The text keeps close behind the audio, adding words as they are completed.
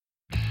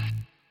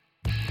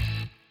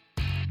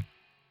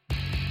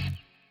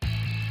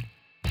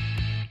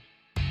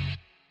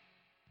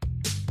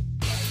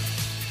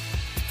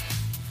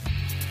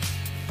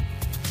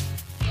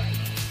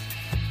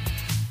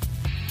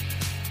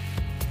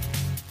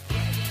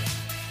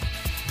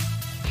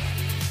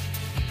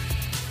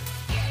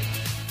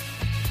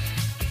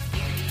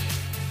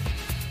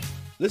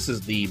This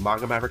is the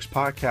Manga Mavericks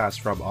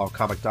podcast from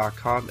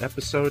allcomic.com,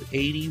 episode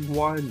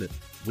 81.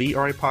 We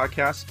are a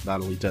podcast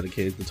not only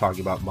dedicated to talking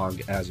about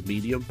manga as a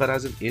medium, but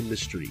as an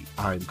industry.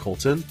 I'm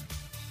Colton.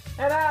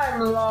 And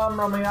I'm Lom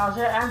Romayasha,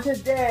 and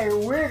today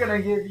we're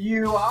gonna give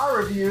you our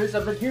reviews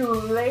of the two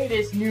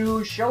latest new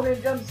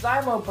Shonen Jump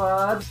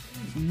simulpubs,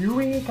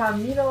 Yui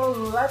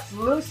Kamino Let's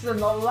Loose and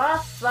The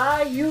Last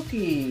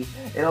Sayuki.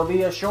 It'll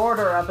be a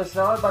shorter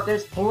episode, but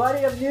there's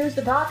plenty of news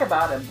to talk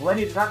about, and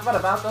plenty to talk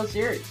about those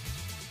series.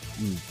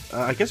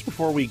 I guess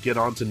before we get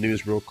on to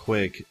news real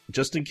quick,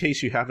 just in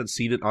case you haven't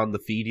seen it on the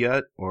feed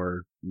yet,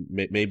 or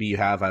maybe you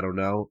have, I don't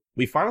know,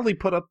 we finally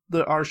put up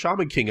our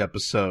Shaman King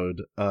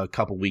episode a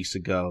couple weeks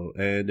ago,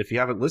 and if you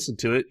haven't listened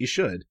to it, you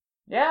should.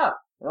 Yeah,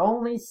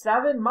 only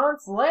 7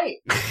 months late.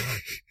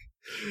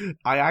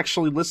 I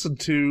actually listened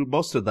to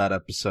most of that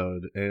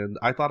episode, and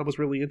I thought it was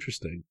really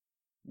interesting.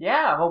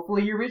 Yeah,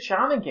 hopefully you reach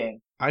Shaman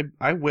King.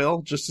 I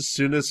will, just as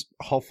soon as,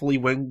 hopefully,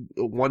 when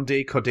one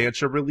day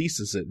Kodansha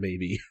releases it,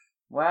 maybe.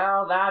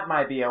 Well, that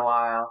might be a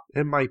while.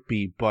 It might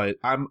be, but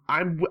I'm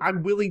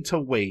willing to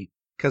wait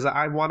because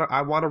I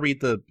wanna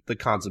read the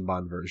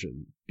Kanzenban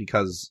version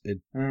because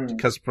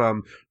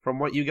from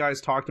what you guys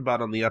talked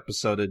about on the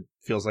episode, it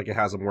feels like it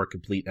has a more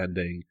complete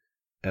ending,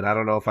 and I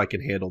don't know if I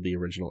can handle the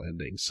original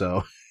ending.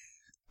 So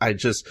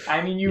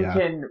you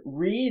can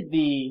read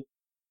the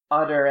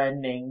other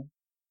ending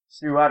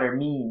through other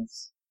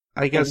means.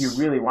 I guess if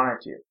you really wanted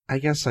to. I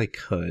guess I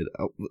could.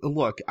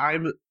 Look,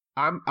 I'm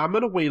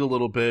gonna wait a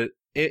little bit.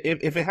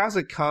 If it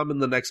hasn't come in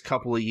the next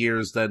couple of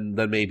years, then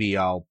maybe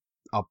I'll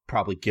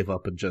probably give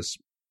up and just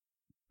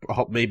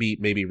maybe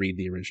read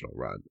the original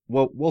run.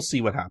 We'll see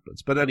what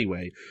happens. But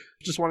anyway,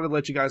 just wanted to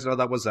let you guys know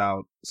that was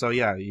out. So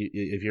yeah,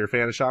 if you're a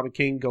fan of Shaman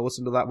King, go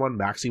listen to that one.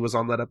 Maxie was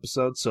on that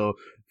episode, so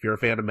if you're a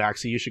fan of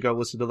Maxie, you should go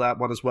listen to that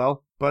one as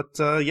well. But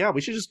yeah,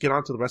 we should just get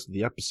on to the rest of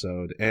the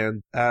episode.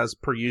 And as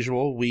per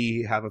usual,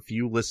 we have a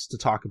few lists to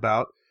talk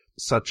about,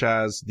 such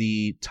as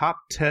the top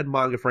 10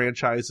 manga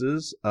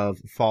franchises of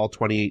fall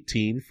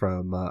 2018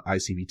 from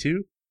ICV2.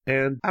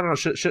 And I don't know,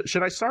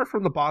 should I start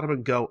from the bottom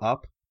and go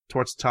up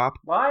towards the top?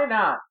 Why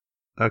not?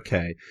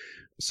 Okay.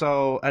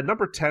 So at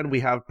number 10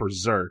 we have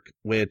Berserk,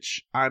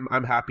 which I'm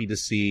happy to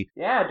see.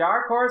 Yeah,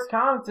 Dark Horse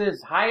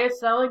Comics' highest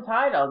selling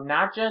title,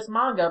 not just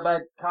manga,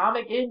 but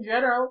comic in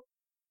general.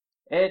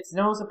 It's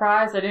no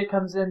surprise that it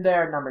comes in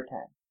there at number 10.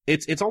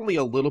 It's only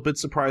a little bit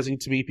surprising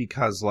to me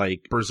because,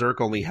 like,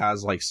 Berserk only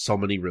has, like, so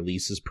many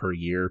releases per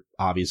year,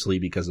 obviously,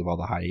 because of all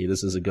the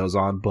hiatuses it goes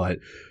on, but,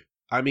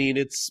 I mean,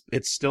 it's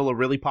still a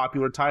really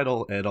popular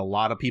title, and a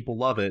lot of people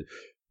love it.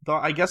 Though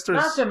I guess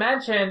there's... Not to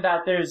mention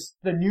that there's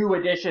the new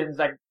editions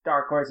that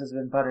Dark Horse has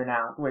been putting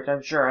out, which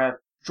I'm sure have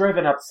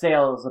driven up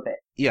sales a bit.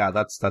 Yeah,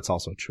 that's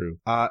also true.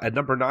 At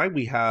number 9,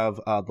 we have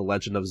The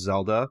Legend of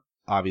Zelda.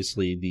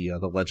 Obviously, the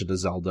Legend of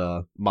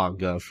Zelda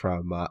manga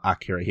from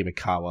Akira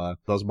Himekawa.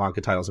 Those manga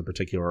titles in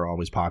particular are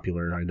always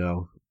popular, I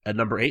know. At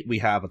number 8, we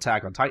have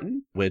Attack on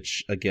Titan,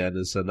 which, again,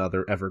 is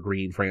another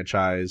evergreen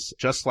franchise.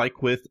 Just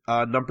like with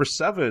number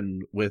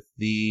 7, with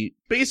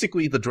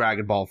basically the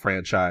Dragon Ball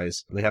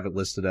franchise. They have it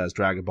listed as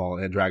Dragon Ball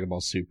and Dragon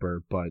Ball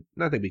Super, but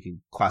I think we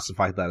can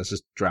classify that as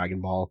just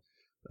Dragon Ball.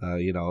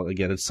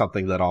 Again, it's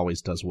something that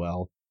always does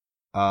well.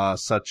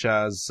 Such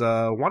as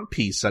One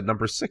Piece at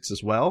number 6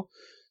 as well.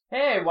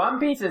 Hey, One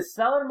Piece is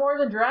selling more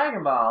than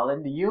Dragon Ball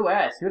in the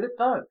U.S. Who'd have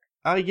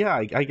thunk? Yeah,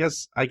 I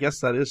guess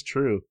that is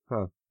true.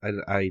 Huh.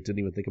 I didn't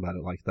even think about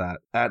it like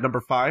that. At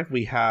number 5,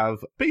 we have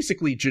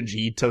basically Junji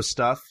Ito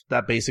stuff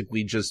that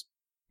basically just,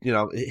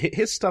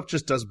 his stuff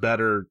just does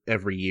better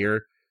every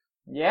year.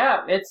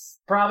 Yeah, it's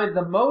probably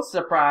the most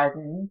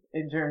surprising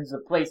in terms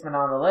of placement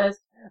on the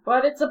list,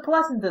 but it's a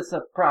pleasant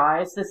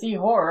surprise to see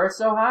horror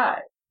so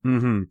high.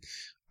 Mm-hmm.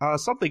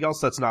 Something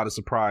else that's not a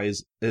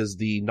surprise is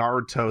the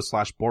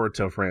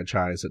Naruto/Boruto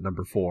franchise at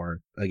number 4.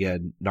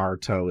 Again,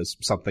 Naruto is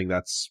something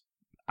that's,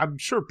 I'm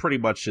sure, pretty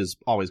much is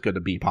always going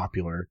to be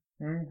popular.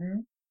 Mm-hmm.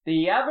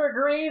 The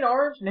evergreen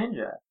Orange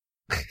Ninja.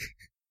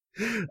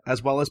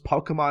 As well as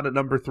Pokemon at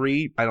number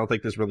 3. I don't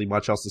think there's really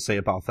much else to say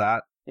about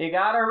that. You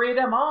gotta read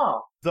them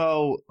all.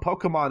 Though,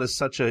 Pokemon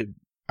is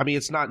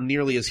it's not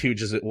nearly as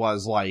huge as it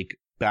was, like,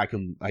 back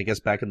in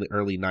the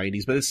early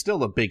 90s, but it's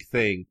still a big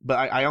thing.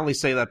 But I only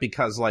say that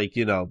because, like,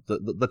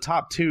 the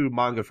top 2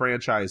 manga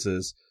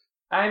franchises.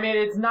 I mean,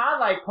 it's not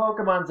like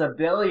Pokemon's $1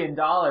 billion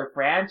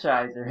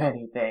franchise or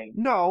anything.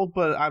 No,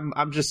 but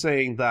I'm just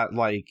saying that,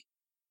 like,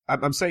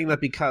 I'm saying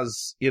that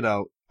because,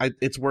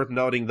 it's worth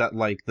noting that,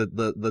 like,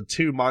 the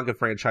 2 manga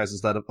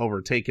franchises that have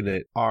overtaken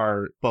it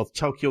are both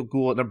Tokyo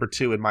Ghoul at number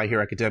 2 and My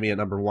Hero Academia at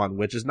number 1,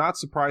 which is not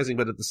surprising,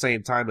 but at the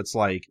same time, it's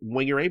like,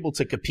 when you're able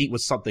to compete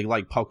with something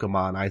like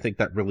Pokemon, I think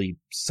that really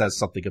says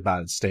something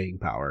about its staying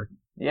power.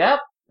 Yep,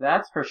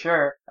 that's for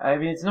sure. I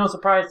mean, it's no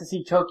surprise to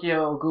see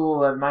Tokyo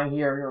Ghoul and My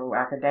Hero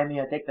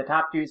Academia take the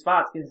top 2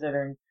 spots,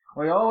 considering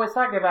we always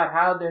talk about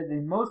how they're the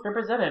most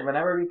represented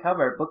whenever we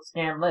cover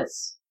BookScan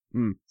lists.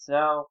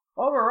 So,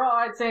 overall,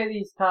 I'd say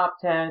these top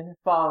 10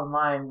 fall in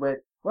line with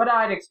what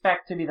I'd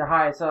expect to be the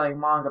highest selling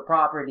manga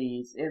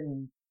properties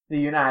in the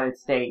United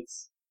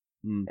States.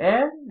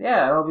 And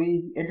yeah, it'll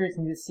be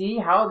interesting to see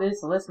how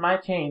this list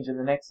might change in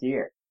the next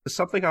year.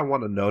 Something I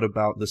want to note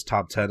about this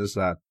top 10 is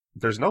that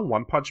there's no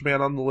One Punch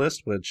Man on the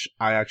list, which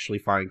I actually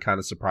find kind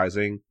of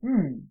surprising.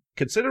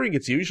 Considering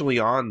it's usually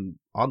on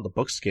the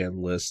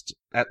BookScan list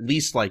at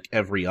least like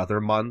every other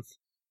month,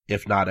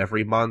 if not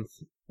every month.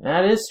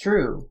 That is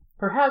true.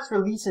 Perhaps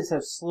releases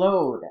have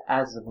slowed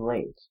as of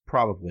late.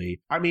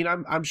 Probably. I mean,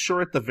 I'm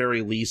sure at the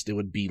very least it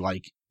would be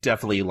like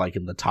definitely like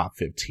in the top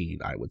 15,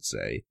 I would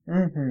say.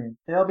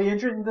 It'll be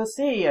interesting to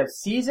see if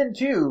season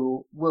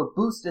 2 will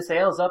boost the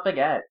sales up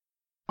again.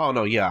 Oh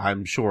no, yeah,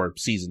 I'm sure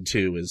season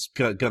 2 is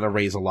gonna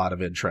raise a lot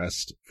of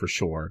interest for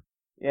sure.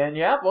 And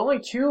yep, only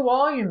 2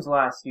 volumes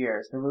last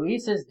year, so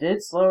releases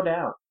did slow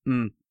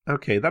down.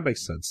 Okay, that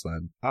makes sense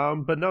then.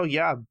 But no,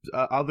 yeah,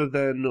 other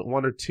than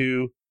 1 or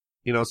 2,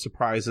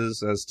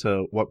 surprises as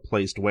to what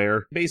placed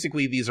where.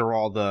 Basically, these are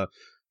all the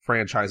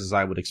franchises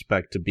I would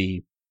expect to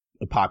be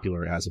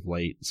popular as of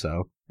late,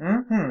 so.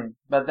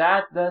 But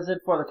that does it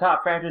for the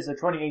top franchises of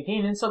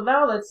 2018, and so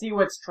now let's see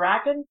what's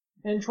tracking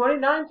in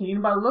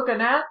 2019 by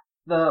looking at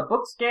the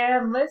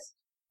BookScan list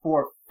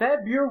for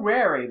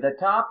February, the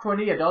top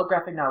 20 adult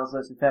graphic novels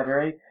list in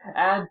February,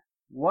 and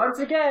once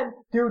again,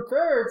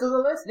 2/3 of the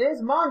list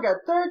is manga.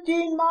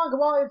 13 manga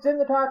volumes in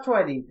the top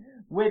 20,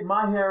 with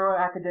My Hero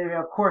Academia,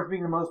 of course,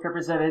 being the most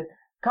represented,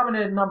 coming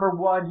in at number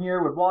 1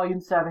 here with volume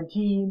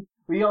 17.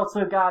 We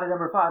also got at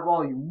number 5,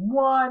 volume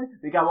 1.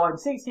 We got volume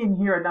 16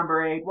 here at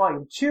number 8,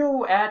 volume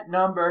 2 at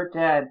number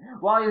 10,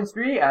 volume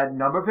 3 at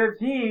number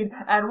 15,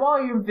 and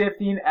volume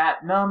 15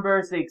 at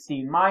number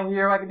 16. My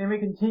Hero Academia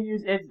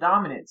continues its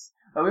dominance.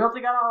 But we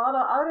also got a lot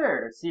of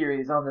other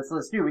series on this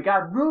list too. We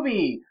got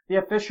Ruby, the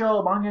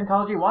official manga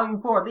anthology, volume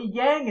 4, the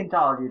Yang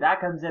anthology, that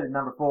comes in at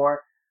number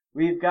 4.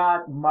 We've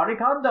got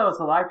Marikondo's,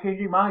 the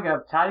life-changing manga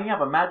of tidying up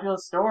a magical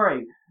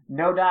story.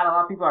 No doubt a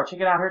lot of people are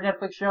checking out her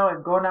Netflix show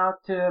and going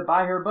out to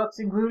buy her books,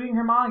 including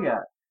her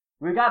manga.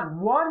 We got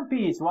One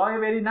Piece,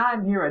 volume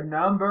 89 here at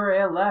number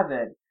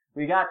 11.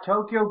 We got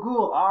Tokyo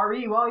Ghoul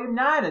RE Volume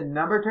 9 at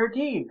number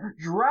 13.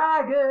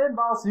 Dragon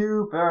Ball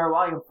Super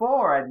Volume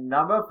 4 at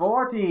number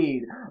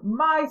 14.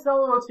 My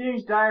Solo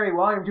Exchange Diary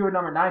Volume 2 at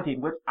number 19,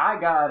 which I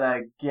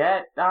gotta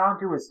get down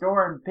to a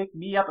store and pick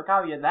me up a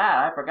copy of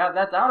that. I forgot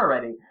that's out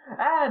already.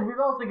 And we've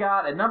also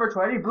got at number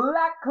 20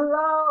 Black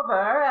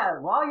Clover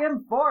at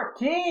Volume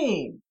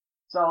 14.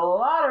 So a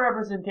lot of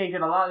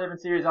representation, a lot of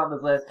different series on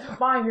this list.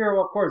 My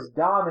Hero, of course,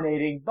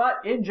 dominating, but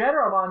in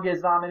general, manga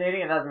is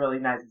dominating, and that's really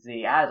nice to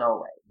see, as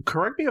always.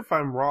 Correct me if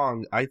I'm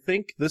wrong, I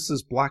think this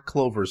is Black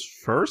Clover's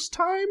first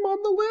time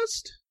on the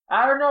list?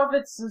 I don't know if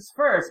it's his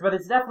first, but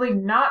it's definitely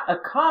not a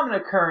common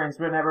occurrence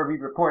whenever we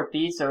report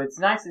these, so it's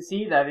nice to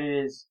see that it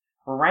is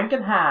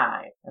ranking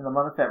high in the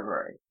month of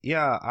February.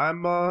 Yeah,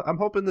 I'm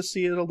hoping to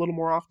see it a little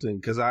more often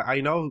because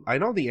I know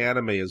the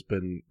anime has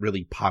been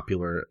really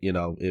popular.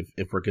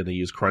 If we're going to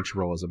use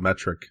Crunchyroll as a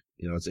metric,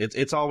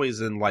 it's always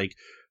in like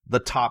the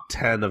top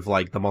 10 of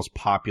like the most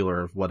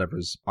popular of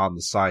whatever's on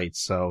the site.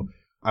 So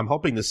I'm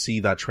hoping to see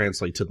that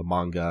translate to the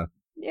manga.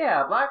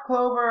 Yeah, Black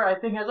Clover I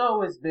think has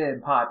always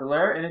been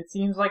popular, and it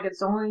seems like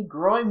it's only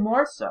growing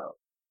more so.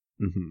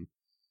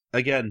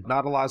 Again,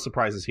 not a lot of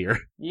surprises here.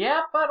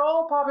 Yep, but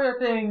all popular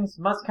things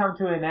must come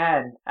to an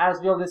end,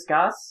 as we'll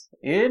discuss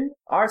in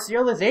our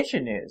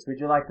serialization news. Would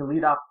you like to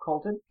lead off,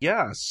 Colton?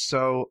 Yeah,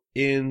 so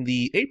in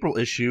the April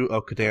issue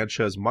of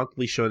Kodansha's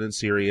monthly shonen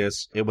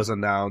series, it was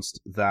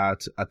announced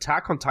that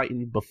Attack on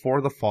Titan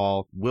Before the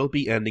Fall will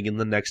be ending in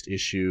the next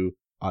issue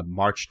on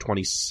March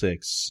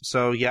 26th.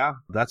 So yeah,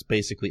 that's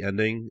basically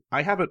ending.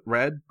 I haven't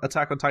read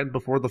Attack on Titan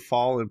Before the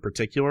Fall in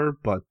particular,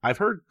 but I've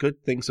heard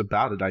good things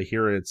about it. I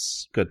hear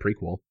it's good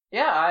prequel.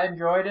 Yeah, I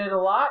enjoyed it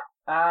a lot.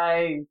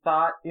 I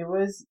thought it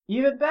was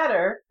even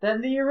better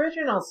than the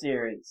original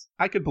series.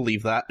 I could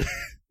believe that.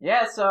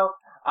 Yeah, so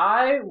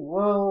I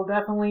will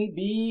definitely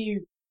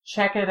be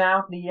checking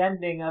out the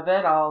ending of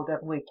it. I'll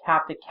definitely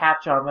have to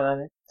catch on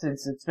with it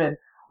since it's been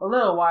a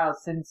little while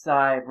since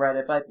I've read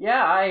it. But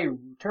yeah, I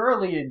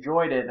thoroughly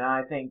enjoyed it, and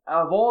I think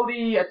of all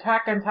the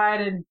Attack on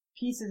Titan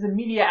pieces of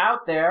media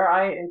out there,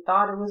 I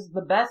thought it was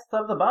the best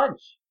of the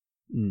bunch.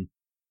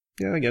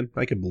 Yeah, again,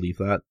 I can believe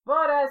that.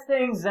 But as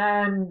things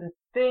end,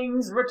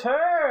 things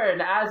return,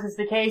 as is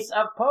the case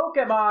of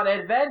Pokemon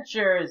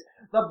Adventures,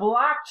 the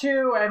Black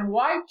 2 and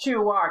White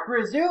 2 arc,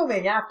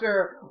 resuming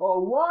after a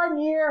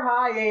 1-year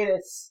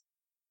hiatus.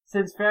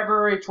 Since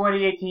February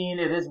 2018,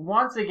 it has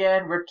once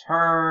again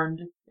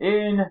returned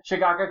in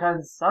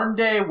Shigakka's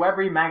Sunday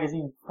Webry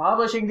magazine,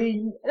 publishing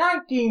the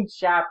 19th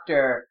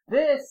chapter.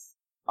 This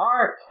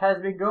arc has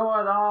been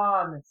going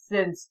on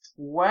since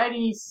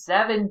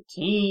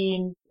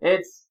 2017.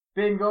 It's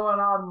been going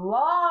on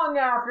long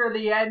after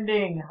the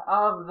ending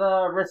of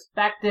the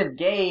respective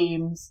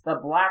games. The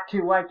Black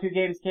 2, White 2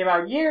 games came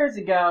out years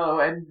ago,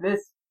 and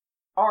this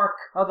arc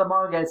of the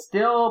manga is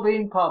still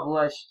being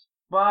published.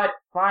 But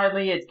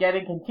finally it's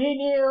getting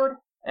continued,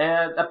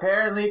 and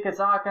apparently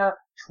Kasaka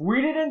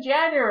tweeted in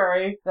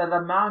January that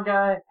the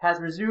manga has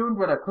resumed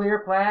with a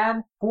clear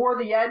plan for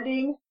the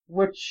ending,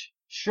 which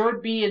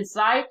should be in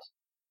sight.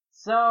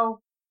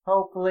 So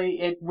hopefully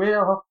it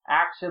will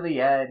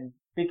actually end.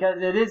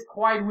 Because it is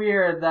quite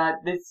weird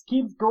that this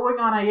keeps going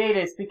on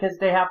hiatus because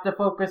they have to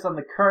focus on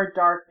the current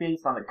Dark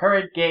Beast, on the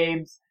current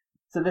games.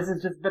 So this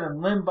has just been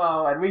in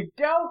limbo, and we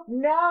don't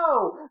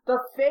know the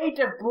fate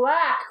of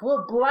Black.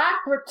 Will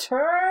Black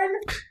return?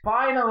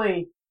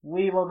 Finally,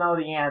 we will know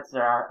the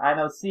answer. I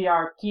know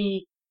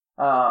CRT,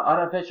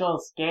 unofficial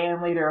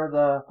scan leader of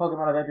the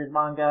Pokemon Adventures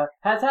manga,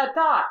 has had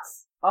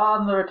thoughts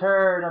on the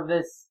return of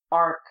this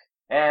arc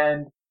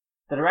and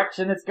the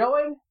direction it's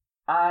going.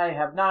 I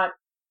have not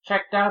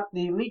checked out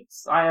the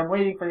leaks. I am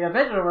waiting for the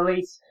official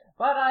release,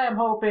 but I am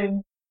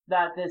hoping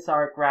that this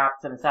arc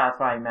wraps in a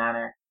satisfying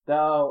manner.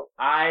 Though,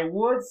 I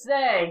would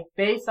say,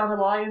 based on the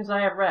volumes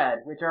I have read,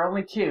 which are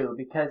only 2,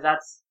 because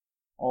that's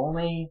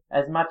only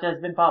as much as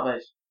has been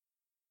published,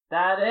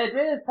 that it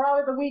is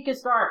probably the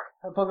weakest arc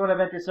of Pokemon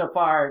Adventure so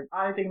far,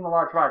 I think in the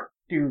large part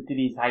due to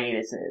these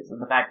hiatuses,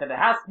 and the fact that it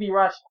has to be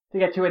rushed to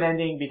get to an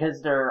ending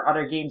because there are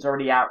other games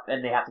already out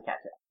and they have to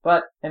catch up.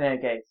 But, in any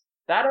case,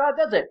 that about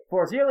does it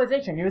for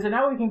Serialization News, and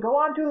now we can go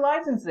on to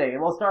licensing.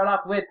 We'll start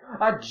off with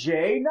a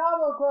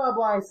J-Novel Club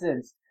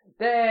license.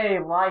 They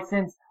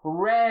licensed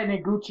Ren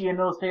Iguchi and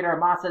illustrator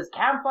Masa's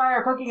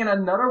Campfire Cooking in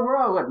Another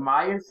World with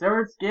Maya's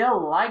Third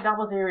Skill light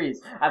novel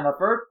series, and the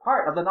first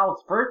part of the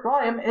novel's first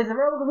volume is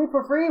available to read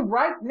for free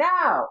right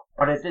now.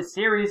 What is this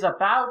series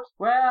about?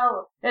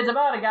 Well, it's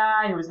about a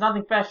guy who was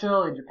nothing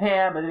special in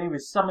Japan, but then he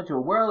was summoned to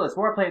a world as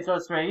warplane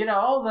sorcerer,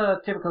 all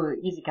the typical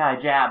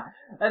isekai jab.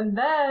 And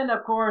then,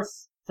 of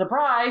course,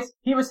 surprise,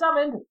 he was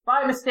summoned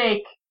by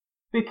mistake.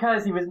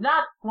 Because he was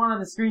not one of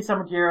the three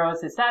summoned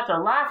heroes, his stats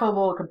are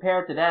laughable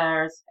compared to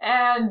theirs,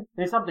 and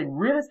there's something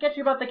really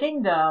sketchy about the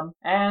kingdom,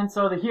 and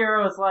so the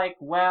hero is like,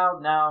 well,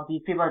 no,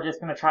 these people are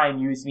just gonna try and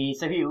use me,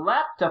 so he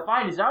left to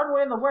find his own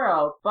way in the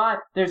world, but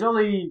there's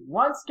only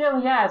one skill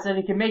he has that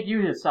he can make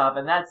use of,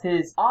 and that's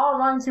his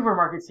online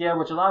supermarket skill,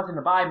 which allows him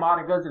to buy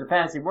modern goods in the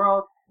fantasy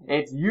world.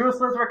 It's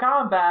useless for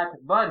combat,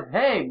 but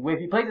hey, if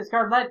he plays his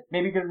card led,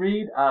 maybe he could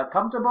read A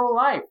Comfortable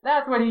Life.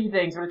 That's what he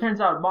thinks, but it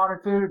turns out modern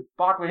food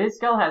bought with his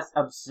skill has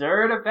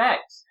absurd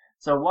effects.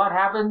 So what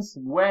happens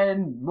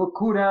when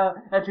Mukuda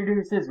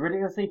introduces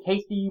ridiculously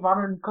tasty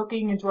modern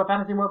cooking into a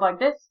fantasy world like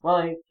this? Well,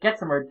 it gets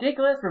some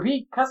ridiculous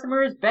repeat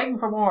customers begging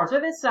for more. So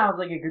this sounds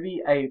like it could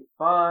be a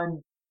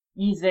fun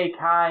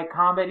isekai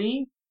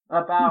comedy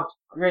about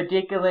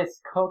ridiculous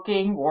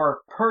cooking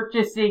or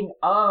purchasing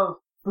of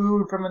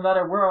food from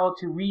another world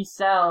to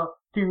resell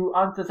to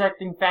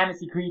unsuspecting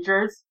fantasy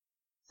creatures.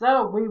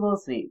 So, we will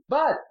see.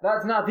 But,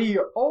 that's not the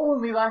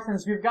only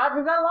license we've got.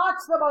 We've got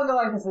lots of manga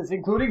licenses,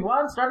 including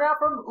one starting out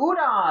from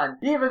Udon.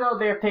 Even though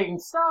they've taken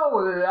so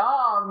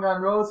long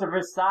on Rose of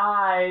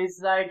Versailles,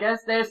 I guess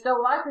they're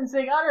still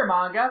licensing other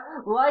manga,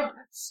 like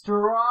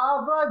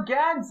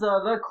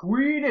Stravaganza, The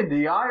Queen in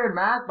the Iron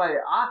Mask by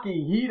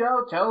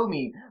Akihito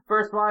Tomy.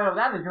 First volume of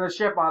that is going to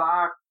ship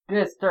on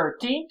August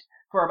 13th.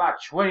 For about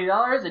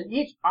 $20, and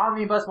each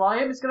omnibus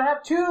volume is going to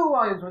have 2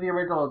 volumes from the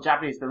original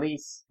Japanese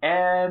release.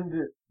 And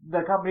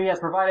the company has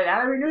provided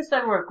Anime News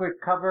Network with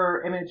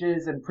cover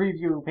images and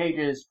preview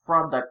pages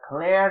from the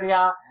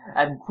Cleria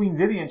and Queen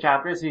Vivian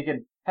chapters, so you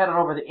can head on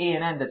over to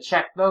ANN to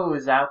check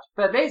those out.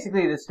 But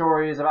basically, the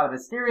story is about a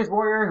mysterious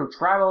warrior who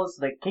travels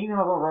to the kingdom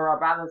of Aurora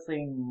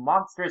battling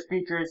monstrous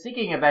creatures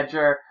seeking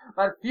adventure,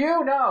 but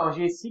few know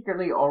she's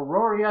secretly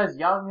Aurora's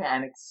young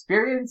and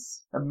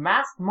experienced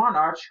masked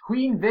monarch,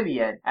 Queen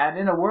Vivian. And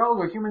in a world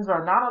where humans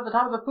are not at the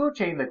top of the food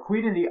chain, the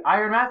Queen in the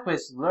Iron Mask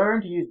must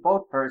learn to use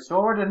both her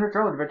sword and her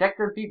throat to protect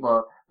her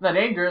people from the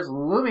dangers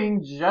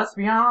looming just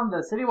beyond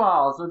the city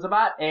walls. So it's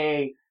about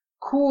a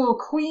cool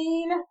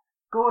queen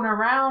going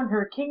around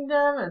her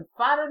kingdom and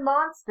fighting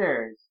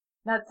monsters.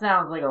 That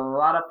sounds like a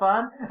lot of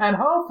fun, and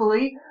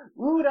hopefully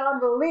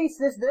Udon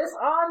releases this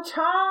on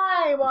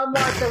time,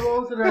 unlike the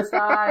Rose of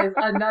Versailles,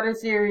 another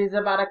series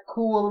about a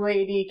cool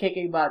lady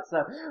kicking butt,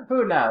 so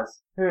who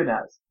knows?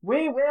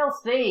 We will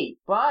see,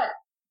 but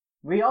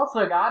we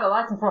also got a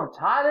license from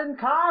Titan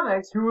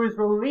Comics, who is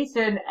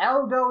releasing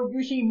Eldo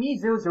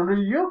Yoshimizu's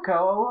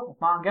Ryuko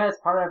manga as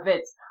part of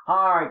its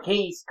Hard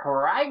Case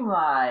Crime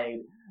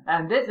line.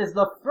 And this is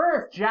the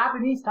first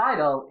Japanese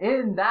title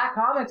in that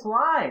comics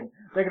line.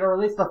 They're going to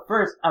release the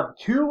first of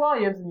 2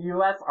 volumes in the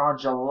US on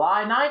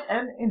July 9th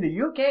and in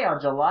the UK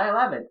on July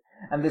 11th.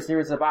 And this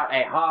series is about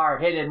a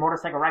hard-hitting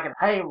motorcycle-ranking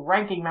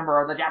high-ranking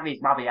member of the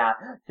Japanese mafia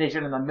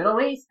stationed in the Middle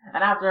East.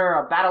 And after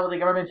a battle with the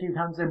government, she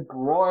becomes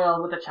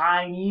embroiled with the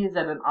Chinese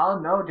and an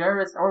unknown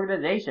terrorist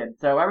organization.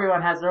 So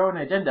everyone has their own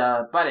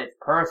agenda, but it's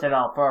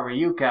personal for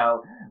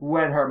Ryuko.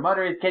 When her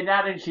mother is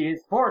kidnapped and she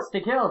is forced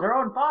to kill her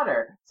own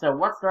father. So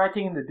what's the right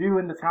thing to do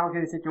in this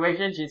complicated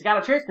situation? She's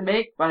got a choice to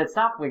make, but it's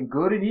tough when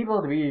good and evil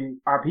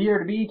appear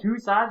to be 2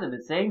 sides of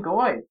the same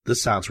coin.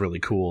 This sounds really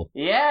cool.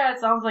 Yeah,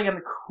 it sounds like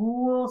a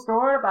cool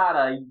story about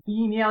a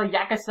female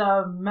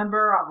Yakuza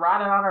member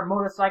riding on her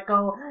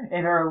motorcycle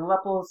in her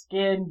leopard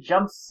skin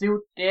jumpsuit.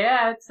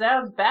 Yeah, it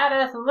sounds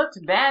badass. It looks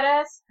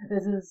badass.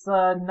 This is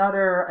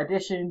another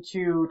addition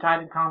to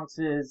Titan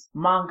Comics'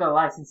 manga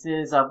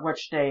licenses, of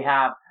which they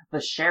have the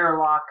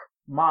Sherlock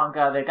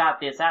manga. They got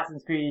the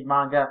Assassin's Creed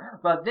manga,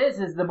 but this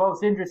is the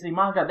most interesting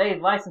manga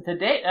they've licensed to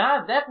date, and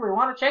I definitely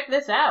want to check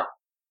this out.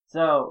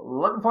 So,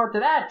 looking forward to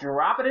that.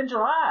 Drop it in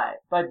July.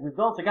 But we've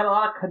also got a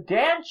lot of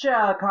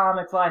Kodansha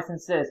comics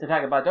licenses to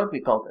talk about, don't we,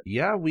 Colton?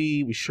 Yeah,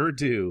 we sure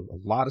do. A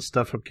lot of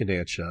stuff from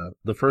Kodansha.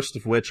 The first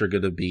of which are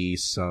going to be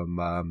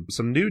some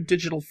new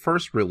digital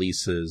first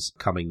releases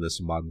coming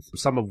this month,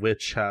 some of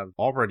which have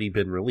already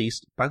been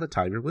released by the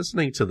time you're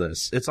listening to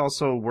this. It's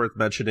also worth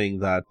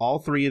mentioning that all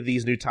three of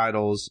these new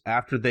titles,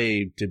 after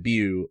they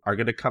debut, are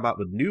going to come out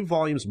with new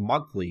volumes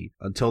monthly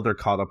until they're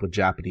caught up with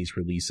Japanese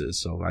releases.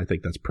 So I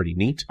think that's pretty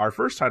neat. Our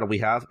first title we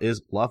have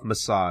is Love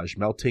Massage,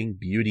 Melting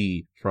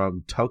Beauty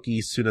from Toki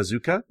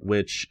Tsunazuka,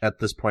 which at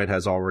this point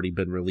has already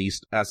been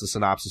released. As the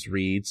synopsis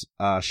reads,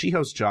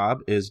 Shiho's job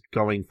is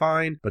going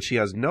fine, but she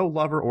has no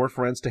lover or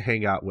friends to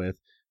hang out with.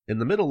 In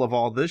the middle of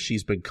all this,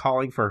 she's been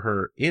calling for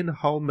her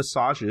in-home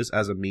massages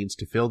as a means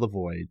to fill the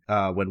void.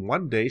 When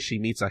one day she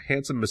meets a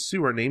handsome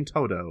masseur named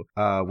Todo.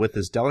 With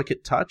his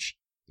delicate touch,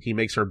 he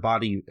makes her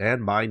body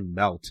and mind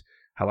melt.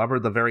 However,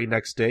 the very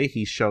next day,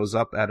 he shows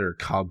up at her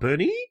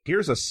company.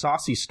 Here's a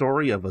saucy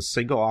story of a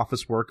single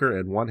office worker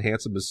and one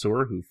handsome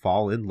masseur who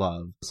fall in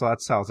love. So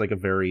that sounds like a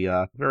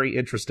very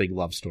interesting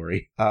love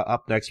story.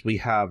 Up next, we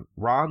have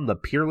Ran, the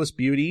Peerless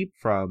Beauty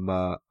from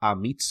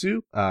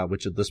Amitsu,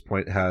 which at this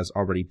point has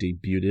already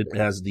debuted.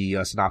 As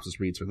the synopsis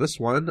reads for this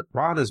one,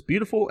 Ran is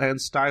beautiful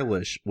and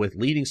stylish with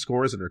leading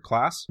scores in her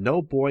class.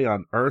 No boy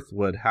on earth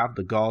would have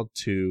the gall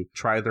to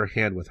try their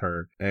hand with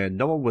her, and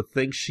no one would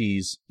think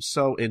she's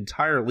so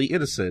entirely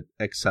innocent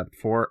except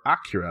for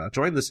Akira.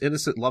 Join this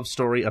innocent love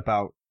story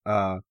about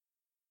Rin,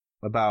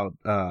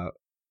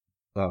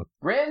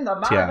 the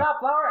Manga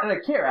flower, and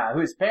Akira,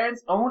 whose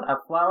parents own a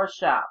flower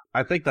shop.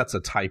 I think that's a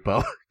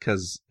typo,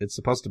 because it's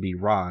supposed to be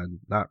Ran,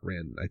 not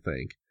Rin, I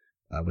think.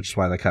 Which is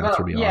why that kind of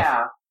threw me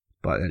off.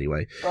 But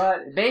anyway.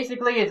 But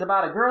basically, it's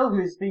about a girl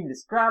who's being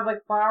described like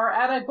a flower,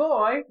 and a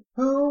boy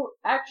who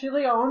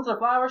actually owns a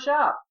flower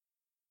shop.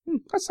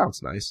 That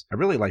sounds nice. I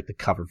really like the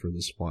cover for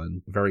this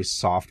one. Very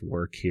soft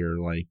work here.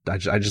 Like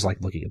I just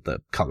like looking at the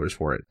colors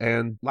for it.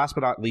 And last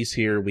but not least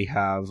here, we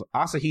have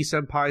Asahi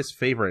Senpai's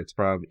Favorite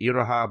from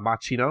Iroha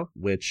Machino,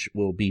 which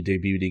will be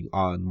debuting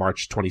on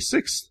March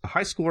 26th.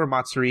 High schooler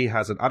Matsuri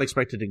has an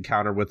unexpected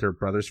encounter with her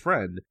brother's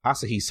friend,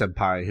 Asahi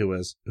Senpai,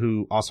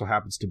 who also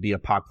happens to be a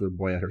popular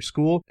boy at her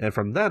school. And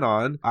from then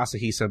on,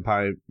 Asahi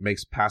Senpai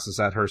makes passes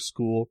at her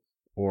school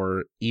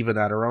or even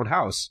at her own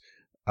house.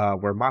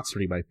 Where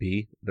Matsuri might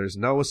be. There's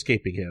no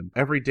escaping him.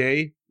 Every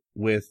day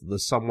with the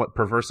somewhat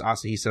perverse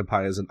Asahi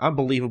Senpai is an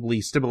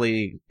unbelievably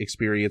stimulating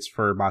experience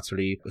for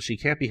Matsuri. She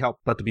can't be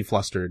helped but to be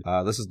flustered.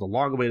 This is the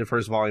long-awaited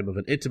first volume of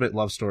an intimate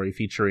love story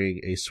featuring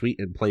a sweet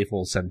and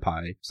playful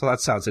senpai. So that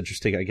sounds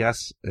interesting, I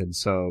guess. And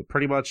so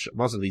pretty much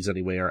most of these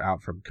anyway are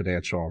out from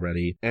Kodansha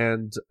already.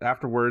 And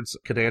afterwards,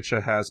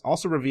 Kodansha has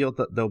also revealed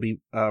that they'll be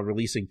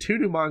releasing 2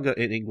 new manga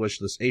in English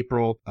this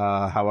April.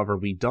 However,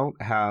 we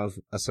don't have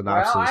a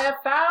synopsis. Well, I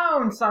have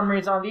found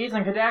summaries on these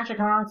on Kodansha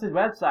Comics'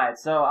 website,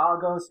 so I'll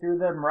go through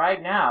them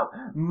right now.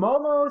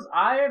 Momo's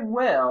Iron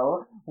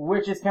Will,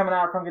 which is coming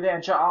out from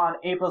Kodansha on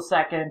April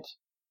 2nd,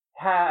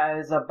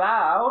 has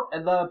about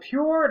the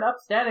pure and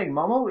upstanding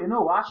Momo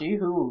Inuwashi,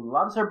 who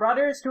loves her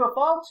brothers to a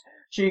fault.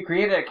 She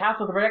created a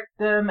castle to protect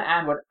them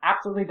and would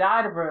absolutely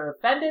die to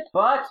defend it,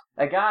 but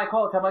a guy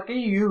called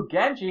Tamaki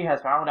Genji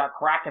has found a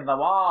crack in the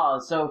wall.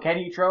 So can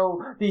he throw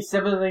these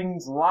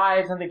siblings'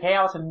 lives into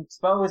chaos and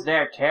expose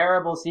their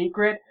terrible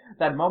secret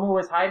that Momo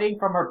is hiding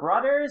from her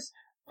brothers?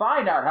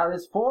 Find out how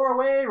this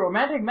 4-way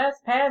romantic mess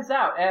pans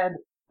out. And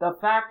the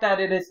fact that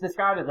it is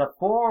described as a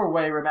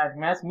 4-way romantic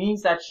mess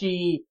means that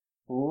she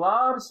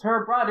loves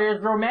her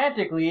brothers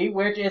romantically,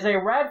 which is a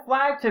red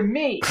flag to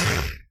me.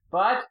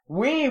 But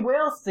we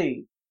will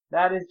see.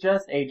 That is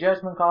just a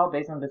judgment call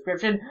based on the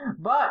description.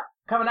 But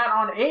coming out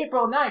on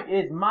April 9th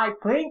is My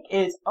Pink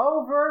is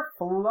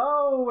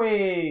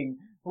Overflowing,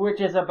 which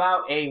is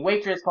about a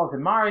waitress called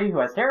Himari who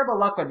has terrible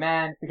luck with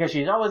men because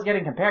she's always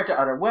getting compared to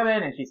other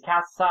women and she's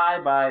cast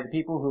aside by the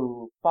people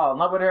who fall in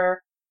love with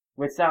her,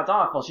 which sounds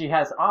awful. She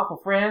has awful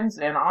friends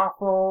and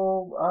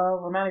awful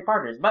romantic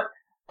partners. But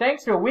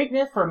thanks to a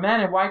weakness for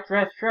men in white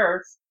dress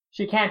shirts,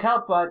 she can't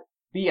help but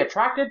be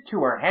attracted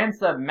to her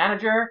handsome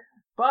manager.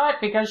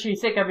 But because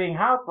she's sick of being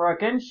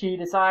heartbroken, she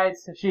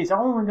decides she's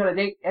only going to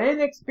date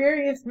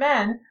inexperienced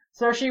men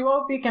so she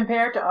won't be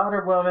compared to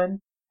other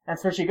women. And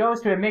so she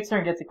goes to a mixer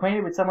and gets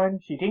acquainted with someone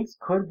she thinks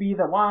could be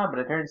the one, but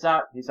it turns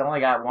out he's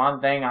only got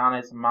one thing on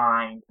his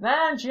mind.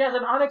 Then she has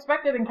an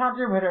unexpected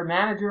encounter with her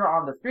manager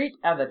on the street,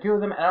 and the two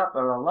of them end up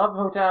at a love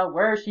hotel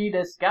where she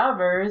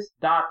discovers...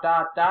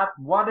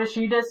 What does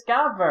she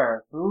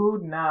discover? Who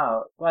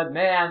knows? But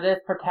man, this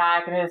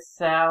protagonist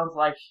sounds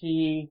like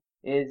she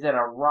is in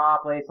a raw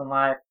place in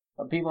life.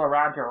 The people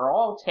around her are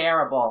all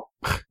terrible.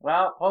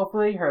 Well,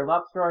 hopefully her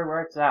love story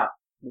works out,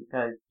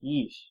 because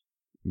yeesh.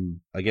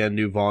 Again,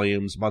 new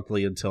volumes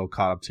monthly until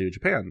caught up to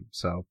Japan,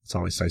 so it's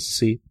always nice to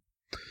see.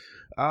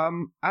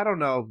 I don't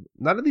know.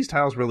 None of these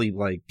titles really,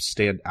 like,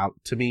 stand out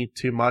to me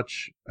too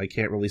much. I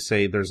can't really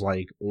say there's,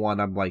 like, one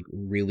I'm, like,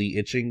 really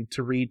itching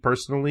to read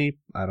personally.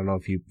 I don't know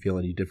if you feel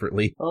any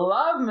differently.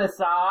 Love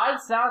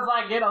Massage sounds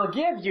like it'll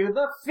give you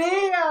the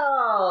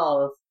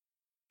feels!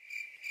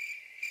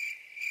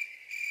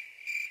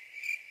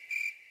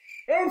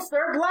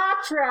 Insert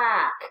laugh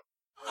track!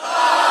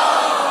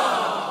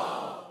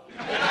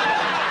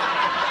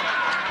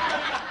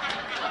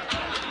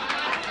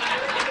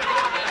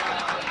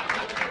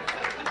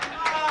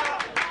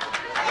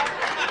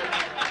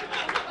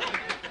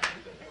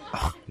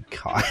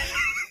 God.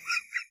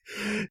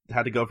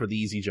 Had to go for the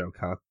easy joke,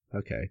 huh?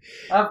 Okay.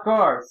 Of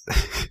course.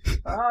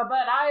 But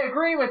I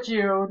agree with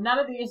you. None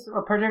of these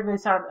particularly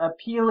sound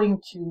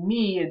appealing to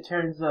me in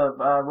terms of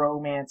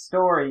romance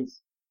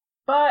stories.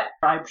 But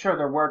I'm sure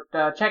they're worth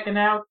checking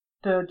out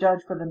to judge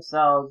for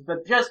themselves.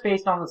 But just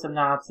based on the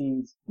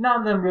synopses,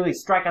 none of them really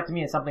strike out to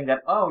me as something that,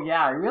 oh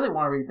yeah, I really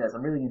want to read this.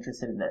 I'm really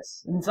interested in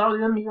this. And some of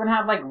them even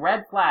have like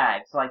red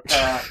flags, like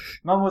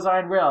Momo's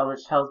Iron Will,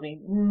 which tells me,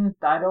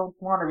 I don't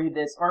want to read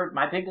this. Or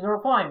my pick is a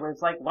point where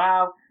it's like,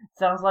 wow, it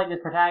sounds like this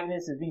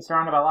protagonist is being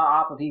surrounded by a lot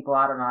of awful people.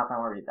 I don't know if I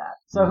want to read that.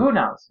 So who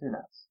knows? Who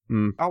knows?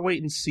 I'll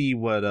wait and see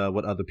what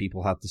other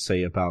people have to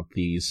say about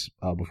these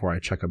before I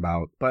check them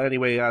out. But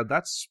anyway,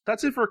 that's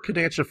it for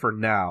Kodansha for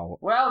now.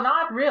 Well,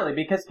 not really,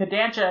 because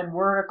Kodansha and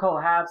Vertical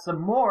have some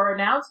more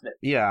announcements.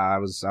 Yeah, I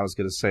was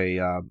gonna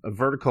say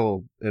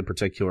Vertical in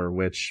particular,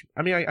 which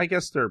I mean, I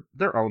guess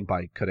they're owned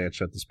by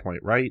Kodansha at this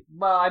point, right?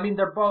 Well, I mean,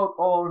 they're both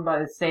owned by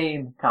the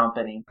same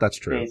company. That's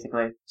true,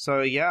 basically.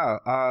 So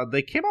yeah,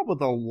 they came up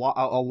with a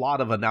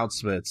lot of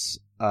announcements.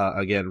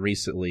 Again,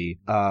 recently.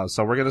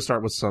 So we're gonna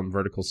start with some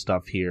Vertical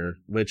stuff here,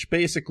 which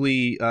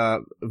basically,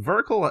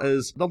 Vertical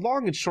is, the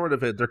long and short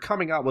of it, they're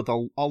coming out with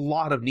a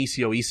lot of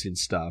Nisio Isin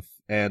stuff,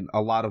 and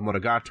a lot of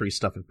Monogatari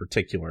stuff in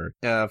particular.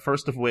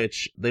 First of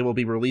which, they will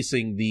be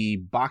releasing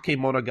the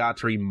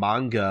Bakemonogatari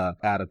manga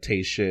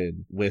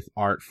adaptation with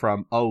art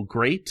from Oh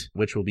Great,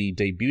 which will be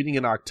debuting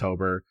in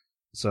October.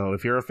 So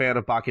if you're a fan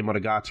of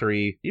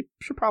Bakemonogatari, you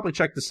should probably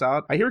check this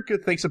out. I hear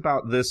good things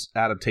about this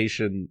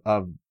adaptation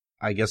of,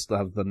 I guess,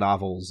 the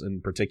novels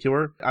in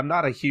particular. I'm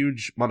not a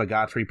huge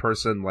Monogatari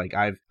person. Like,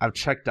 I've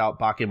checked out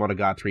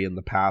Bakemonogatari in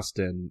the past,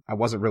 and I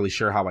wasn't really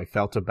sure how I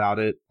felt about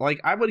it.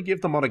 Like, I would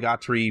give the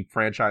Monogatari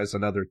franchise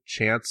another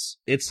chance.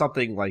 It's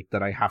something, like,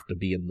 that I have to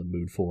be in the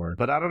mood for.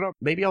 But I don't know.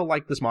 Maybe I'll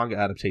like this manga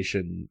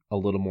adaptation a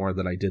little more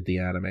than I did the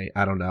anime.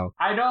 I don't know.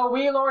 I know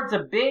Wheelord's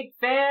a big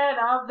fan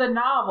of the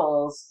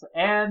novels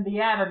and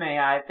the anime,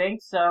 I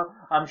think, so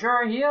I'm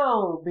sure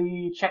he'll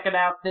be checking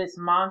out this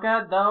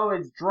manga, though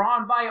it's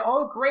drawn by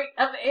Oh Great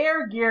of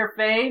Air Gear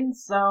fame,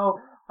 so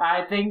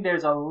I think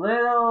there's a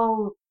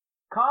little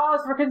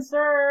cause for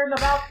concern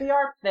about the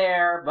art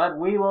there, but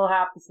we will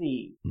have to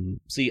see.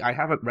 See, I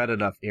haven't read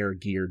enough Air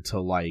Gear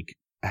to, like,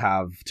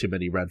 have too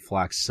many red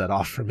flags set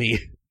off for me.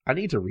 I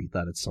need to read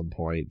that at some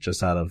point,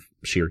 just out of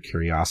sheer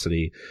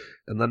curiosity.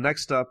 And then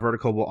next up,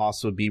 Vertical will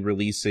also be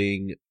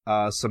releasing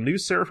some new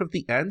Seraph of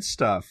the End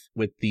stuff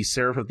with the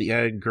Seraph of the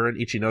End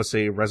Guren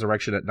Ichinose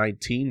Resurrection at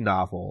 19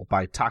 novel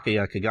by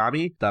Takeya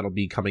Kagami. That'll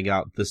be coming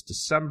out this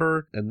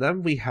December. And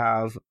then we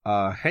have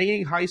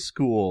Hanging High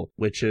School,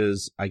 which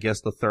is, I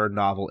guess, the third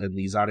novel in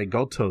the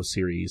Zaregoto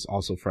series,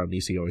 also from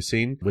Nisio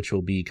Isin, which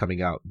will be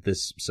coming out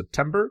this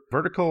September.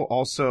 Vertical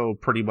also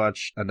pretty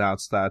much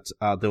announced that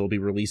they will be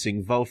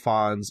releasing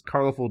Vofan's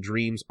Colorful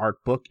Dreams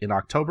art book in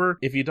October.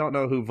 If you don't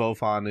know who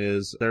Vofan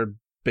is, they're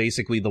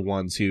basically the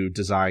ones who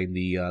designed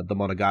the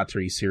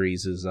Monogatari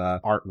series'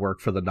 artwork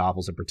for the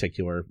novels in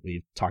particular.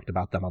 We've talked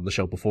about them on the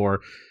show before.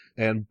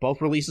 And both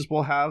releases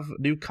will have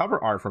new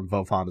cover art from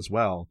Vofan as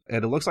well.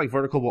 And it looks like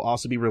Vertical will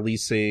also be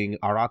releasing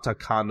Arata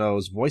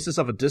Kano's Voices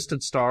of a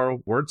Distant Star,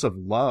 Words of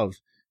Love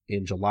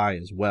in July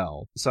as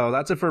well. So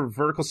that's it for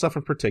Vertical stuff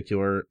in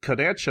particular.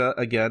 Kodansha,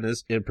 again,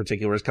 is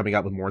coming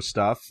out with more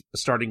stuff,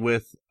 starting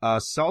with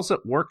Cells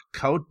at Work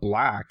Code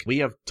Black. We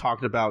have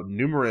talked about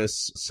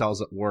numerous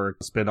Cells at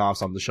Work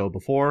spin-offs on the show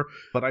before,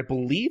 but I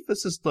believe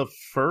this is the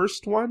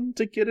first one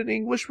to get an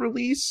English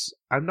release.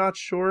 I'm not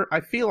sure.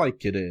 I feel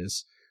like it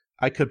is.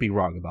 I could be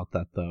wrong about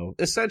that, though.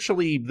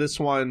 Essentially, this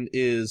one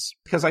is,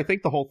 because I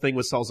think the whole thing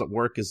with Cells at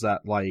Work is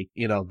that, like,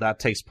 you know, that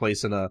takes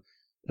place in a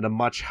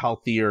much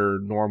healthier,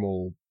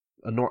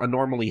 a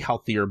normally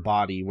healthier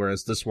body,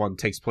 whereas this one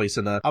takes place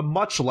in a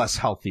much less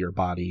healthier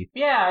body.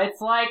 Yeah,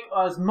 it's like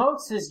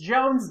Osmosis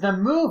Jones the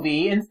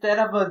movie instead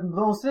of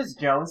Osmosis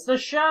Jones the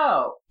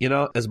show. You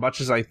know, as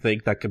much as I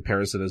think that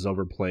comparison is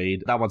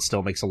overplayed, that one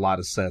still makes a lot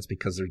of sense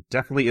because there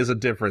definitely is a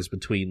difference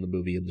between the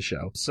movie and the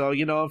show. So,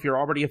 you know, if you're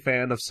already a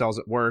fan of Cells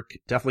at Work,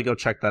 definitely go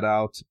check that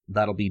out.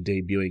 That'll be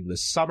debuting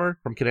this summer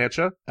from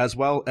Kodansha, as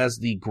well as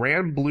the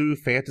Grand Blue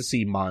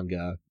Fantasy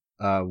manga,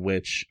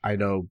 which I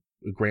know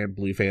Grand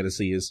Blue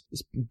Fantasy is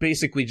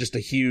basically just a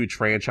huge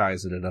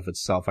franchise in and of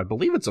itself. I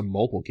believe it's a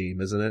mobile game,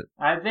 isn't it?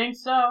 I think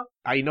so.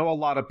 I know a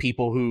lot of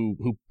people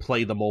who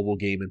play the mobile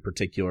game in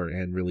particular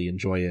and really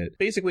enjoy it.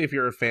 Basically, if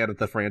you're a fan of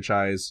the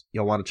franchise,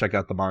 you'll want to check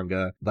out the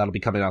manga. That'll be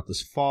coming out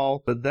this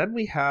fall. But then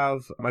we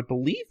have, I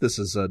believe this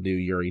is a new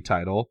Yuri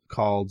title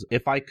called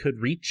If I Could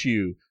Reach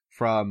You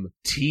from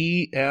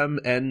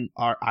TMNR.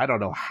 I don't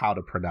know how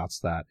to pronounce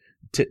that.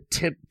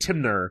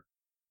 Timner.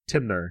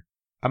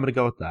 I'm going to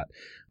go with that.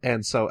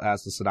 And so,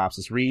 as the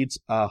synopsis reads,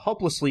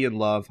 hopelessly in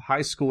love,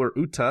 high schooler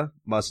Uta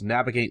must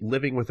navigate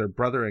living with her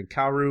brother and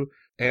Kaoru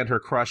and her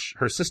crush,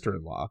 her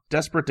sister-in-law.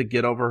 Desperate to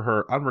get over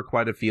her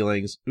unrequited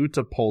feelings,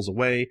 Uta pulls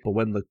away, but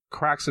when the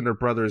cracks in her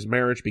brother's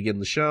marriage begin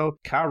to show,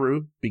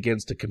 Kaoru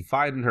begins to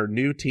confide in her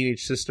new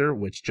teenage sister,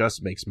 which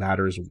just makes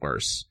matters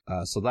worse.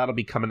 So that'll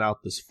be coming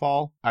out this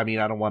fall. I mean,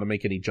 I don't want to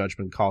make any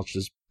judgment calls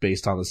just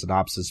based on the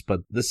synopsis,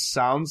 but this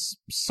sounds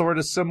sort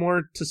of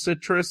similar to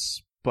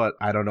Citrus, but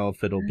I don't know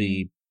if it'll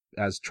be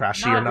as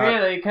trashy or not. Not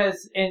really,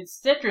 because in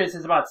Citrus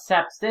is about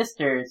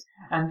stepsisters,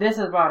 and this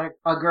is about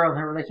a girl in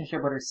her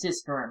relationship with her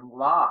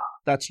sister-in-law.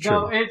 That's true.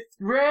 So it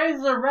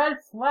raises a red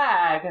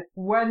flag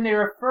when they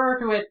refer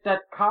to it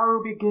that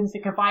Kaoru begins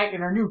to confide in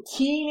her new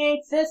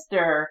teenage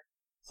sister.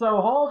 So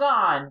hold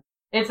on.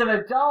 It's an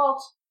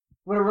adult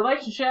with a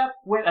relationship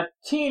with a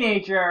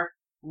teenager.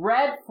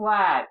 Red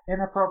flag.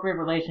 Inappropriate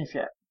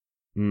relationship.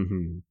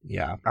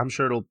 Yeah, I'm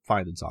sure it'll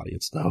find its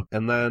audience, though.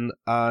 And then,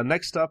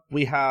 next up,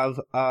 we have,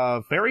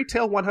 Fairy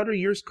Tail 100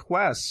 Years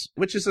Quest,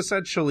 which is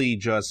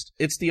essentially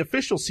it's the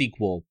official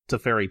sequel to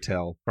Fairy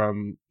Tail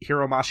from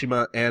Hiro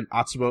Mashima and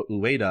Atsumo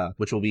Ueda,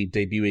 which will be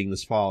debuting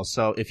this fall.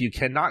 So if you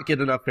cannot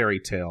get enough Fairy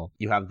Tail,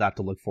 you have that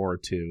to look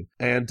forward to.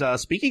 And,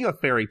 speaking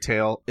of Fairy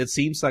Tail, it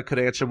seems that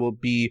Kodansha will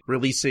be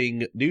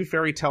releasing new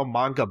Fairy Tail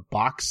manga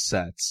box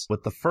sets,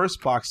 with the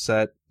first box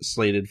set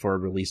slated for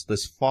release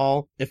this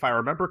fall. If I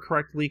remember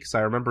correctly, because I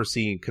remember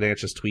seeing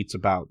Kodansha's tweets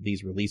about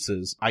these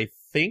releases, I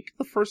think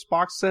the first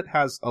box set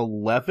has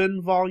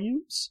 11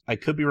 volumes. I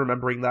could be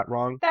remembering that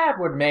wrong. That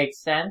would make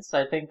sense.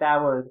 I think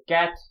that would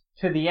get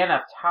to the end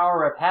of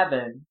Tower of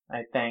Heaven,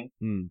 I think.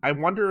 I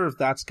wonder if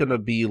that's going to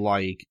be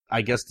like,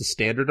 I guess, the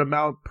standard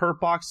amount per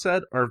box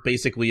set, or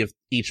basically if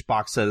each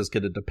box set is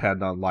going to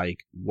depend on like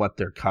what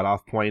their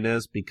cutoff point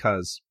is,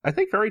 because I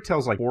think Fairy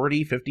Tail's like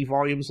 40, 50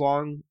 volumes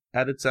long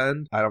at its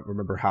end. I don't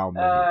remember how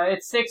many.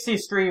 It's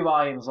 63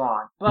 volumes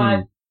long,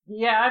 but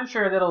yeah, I'm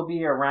sure that'll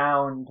be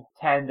around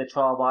 10 to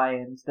 12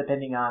 volumes,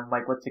 depending on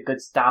like what's a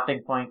good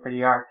stopping point for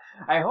the arc.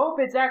 I hope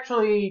it's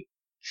actually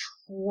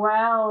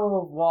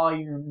 12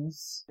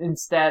 volumes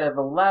instead of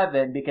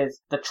 11,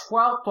 because the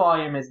 12th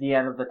volume is the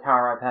end of the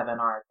Tower of Heaven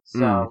arc.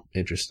 So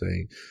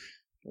interesting.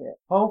 Yeah,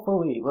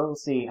 hopefully we'll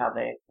see how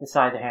they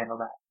decide to handle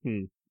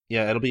that.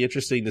 Yeah, it'll be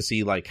interesting to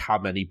see like how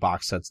many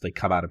box sets they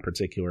come out in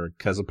particular,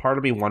 because a part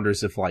of me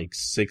wonders if like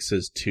 6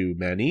 is too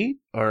many,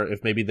 or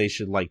if maybe they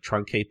should like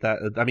truncate that.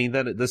 I mean,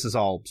 then this is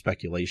all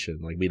speculation.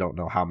 Like, we don't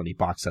know how many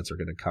box sets are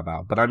going to come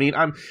out. But I mean,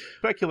 I'm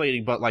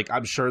speculating, but like,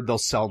 I'm sure they'll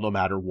sell no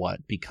matter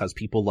what, because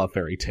people love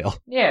Fairy Tail.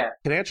 Yeah.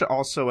 Kodansha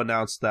also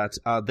announced that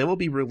they will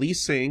be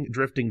releasing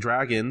Drifting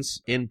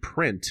Dragons in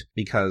print,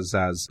 because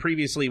as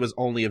previously it was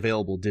only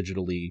available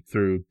digitally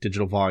through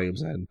digital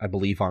volumes and I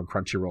believe on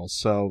Crunchyroll.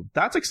 So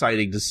that's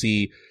exciting to see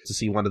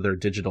one of their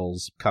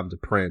digitals come to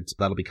print.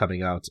 That'll be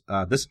coming out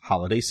this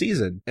holiday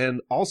season.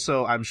 And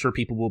also, I'm sure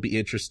people will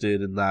be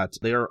interested in that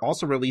they are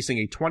also releasing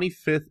a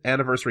 25th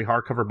anniversary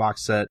hardcover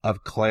box set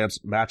of Clamp's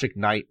Magic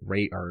Knight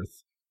Ray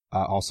Earth,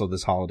 also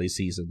this holiday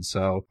season.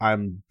 So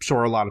I'm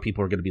sure a lot of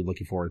people are going to be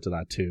looking forward to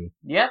that too.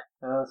 Yep.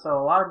 So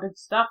a lot of good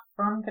stuff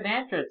from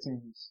Kodansha, it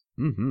seems.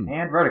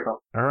 And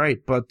Vertical. All right,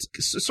 but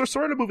so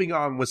sort of moving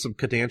on with some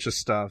Kodansha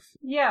stuff.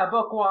 Yeah,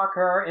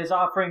 Bookwalker is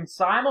offering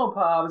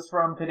simulpubs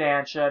from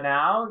Kodansha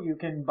now. You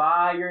can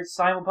buy your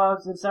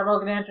simulpubs of several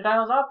Kodansha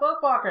titles off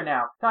Bookwalker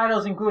now.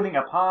 Titles including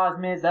A Pause,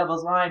 Ms.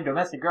 Devil's Line,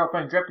 Domestic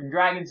Girlfriend, Drifting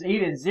Dragons,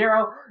 Eden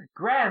Zero,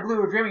 Grand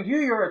Blue, Dreaming You,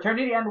 Your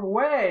Eternity, and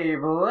Wave.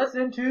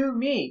 Listen to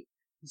me.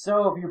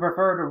 So if you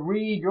prefer to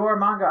read your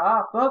manga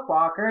off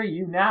Bookwalker,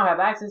 you now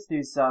have access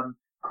to some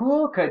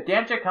cool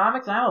Kodansha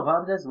comics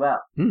simulpubs as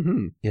well.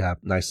 Yeah,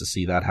 nice to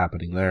see that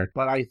happening there.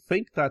 But I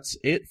think that's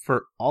it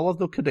for all of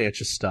the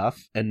Kodansha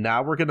stuff. And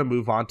now we're going to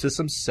move on to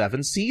some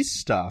Seven Seas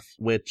stuff,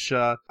 which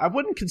I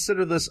wouldn't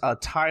consider this a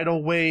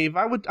tidal wave.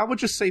 I would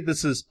just say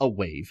this is a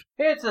wave.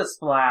 It's a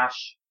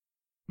splash.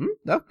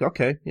 Oh,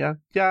 okay, yeah,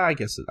 I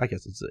guess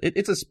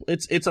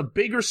it's a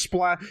bigger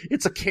splash.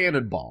 It's a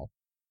cannonball.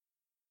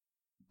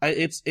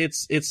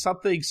 It's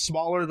something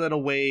smaller than a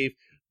wave,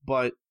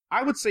 but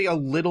I would say a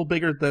little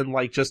bigger than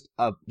like just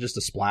a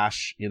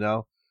splash, you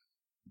know.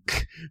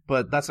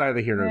 But that's neither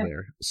here nor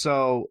there.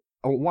 So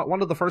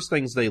one of the first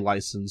things they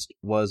licensed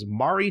was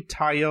Mari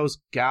Tayo's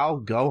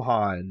Gal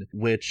Gohan,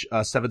 which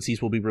Seven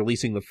Seas will be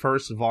releasing the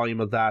first volume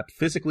of that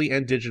physically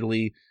and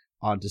digitally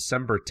on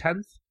December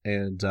 10th.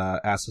 And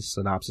as the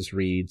synopsis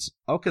reads,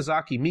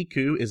 Okazaki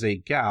Miku is a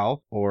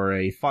gal, or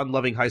a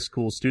fun-loving high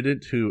school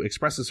student who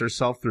expresses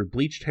herself through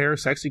bleached hair,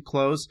 sexy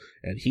clothes,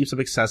 and heaps of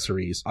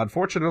accessories.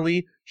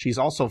 Unfortunately, she's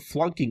also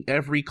flunking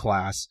every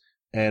class,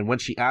 and when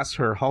she asks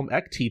her home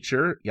ec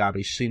teacher,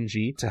 Yabe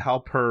Shinji, to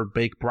help her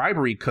bake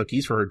bribery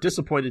cookies for her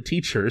disappointed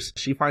teachers,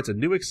 she finds a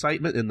new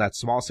excitement in that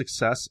small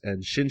success,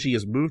 and Shinji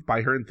is moved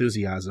by her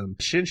enthusiasm.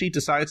 Shinji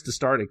decides to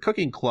start a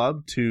cooking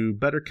club to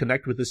better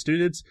connect with his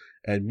students,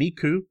 and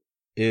Miku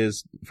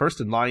is first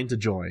in line to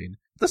join.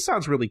 This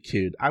sounds really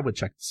cute. I would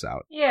check this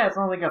out. Yeah, it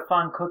sounds like a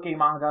fun cooking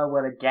manga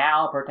with a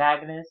gal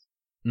protagonist.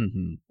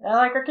 Mm-hmm. I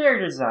like her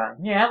character design.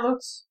 Yeah, it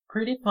looks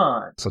pretty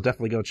fun. So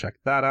definitely go check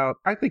that out.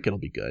 I think it'll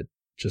be good,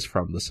 just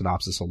from the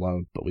synopsis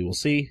alone, but we will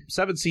see.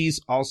 Seven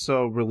Seas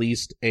also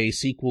released a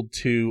sequel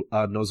to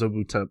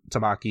Nozomu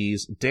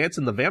Tamaki's Dance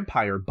in the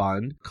Vampire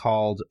Bund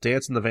called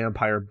Dance in the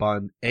Vampire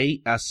Bund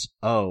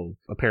ASO.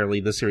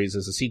 Apparently, this series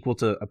is a sequel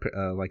to,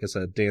 like I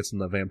said, Dance in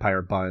the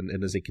Vampire Bund,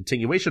 and is a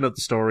continuation of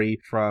the story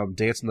from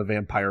Dance in the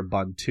Vampire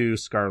Bund 2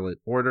 Scarlet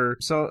Order.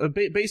 So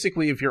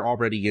basically, if you're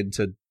already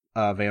into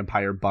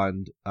Vampire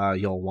Bund,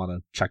 you'll want to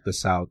check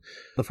this out.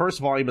 The first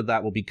volume of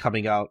that will be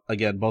coming out,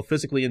 again, both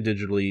physically and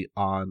digitally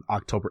on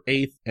October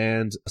 8th,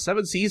 and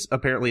Seven Seas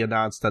apparently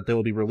announced that they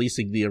will be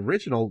releasing the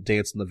original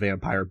Dance in the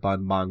Vampire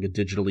Bund manga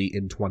digitally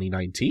in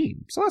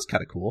 2019. So that's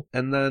kind of cool.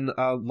 And then,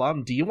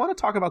 Lum, do you want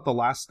to talk about the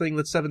last thing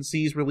that Seven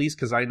Seas released?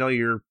 Because I know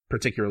you're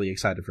particularly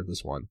excited for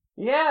this one.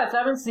 Yeah,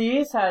 Seven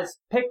Seas has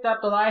picked up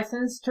the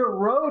license to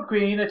Road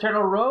Queen,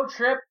 Eternal Road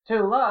Trip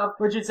to Love,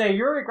 which is a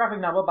Yuri graphic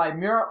novel by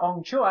Mura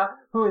Ongchua,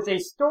 who is a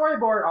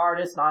storyboard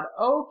artist on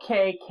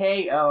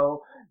OKKO.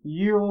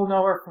 You'll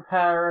know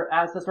her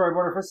as the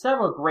storyboarder for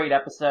several great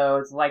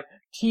episodes, like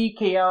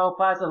TKO,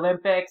 Plaza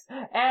Olympics,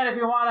 and if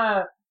you want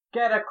to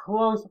get a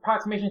close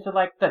approximation to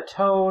like the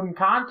tone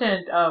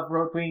content of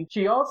Road Queen,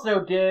 she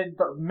also did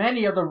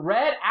many of the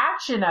Red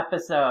Action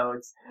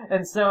episodes.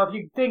 And so if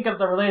you think of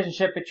the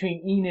relationship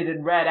between Enid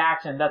and Red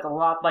Action, that's a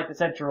lot like the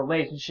central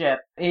relationship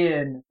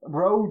in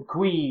Road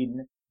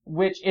Queen,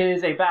 which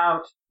is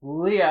about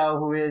Leo,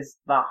 who is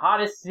the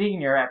hottest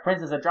senior at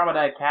Princess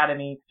Andromeda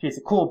Academy. She's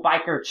a cool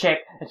biker chick,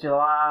 and she's a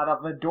lot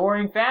of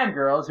adoring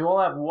fangirls who all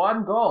have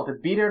one goal, to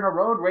beat her in a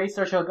road race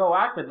so she'll go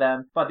out with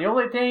them. But the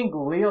only thing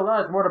Leo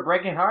loves more to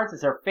breaking hearts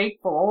is her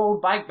faithful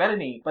old bike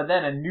Bethany. But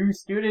then a new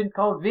student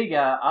called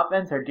Viga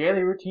upends her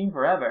daily routine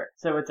forever.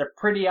 So it's a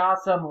pretty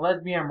awesome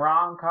lesbian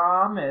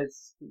rom-com.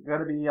 It's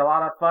gonna be a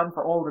lot of fun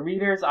for older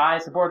readers. I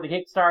support the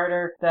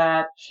Kickstarter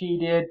that she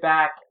did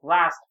back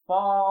last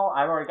fall.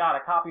 I've already got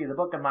a copy of the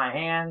book in my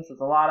hands.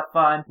 It's a lot of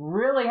fun.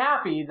 Really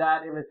happy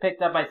that it was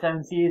picked up by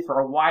Seven Seas for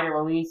a wider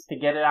release to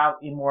get it out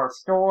in more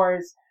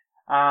stores.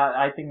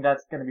 I think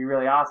that's going to be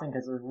really awesome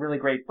because it's a really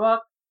great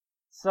book.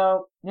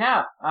 So,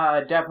 yeah,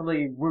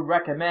 definitely would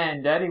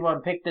recommend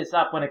anyone pick this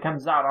up when it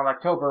comes out on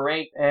October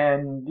 8th.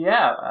 And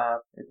yeah,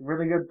 it's a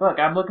really good book.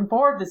 I'm looking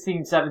forward to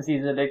seeing Seven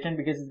Seas edition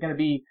because it's going to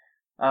be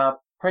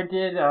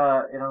printed in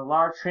a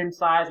large trim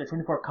size with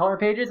 24 color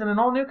pages and an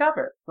all new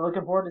cover. So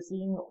looking forward to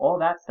seeing all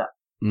that stuff.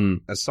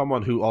 As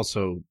someone who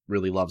also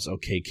really loves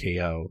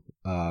OKKO,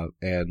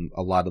 and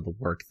a lot of the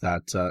work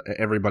that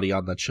everybody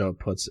on that show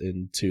puts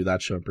into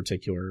that show in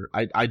particular,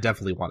 I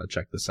definitely want to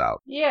check this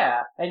out. Yeah,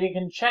 and you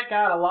can check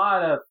out a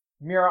lot of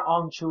Mura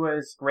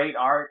Ongchua's great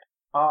art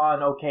on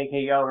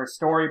OKKO, her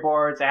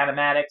storyboards,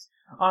 animatics,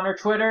 on her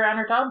Twitter and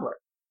her Tumblr.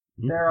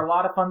 Mm-hmm. They're a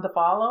lot of fun to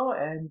follow,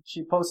 and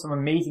she posts some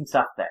amazing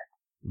stuff there.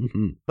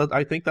 Mm-hmm. But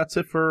I think that's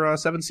it for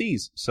Seven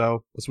Seas.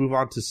 So let's move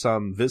on to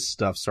some Viz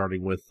stuff,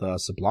 starting with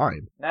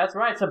Sublime. That's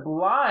right.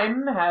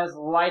 Sublime has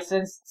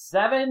licensed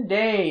 7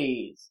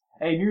 Days,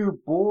 a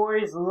new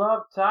boys'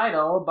 love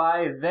title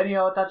by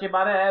Venio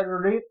Tachibana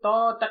and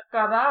Rito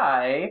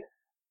Takarai.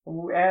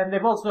 And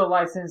they've also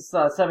licensed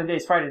 7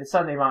 Days Friday to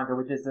Sunday manga,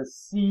 which is a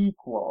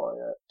sequel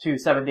to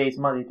 7 Days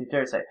Monday to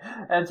Thursday.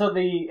 And so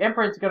the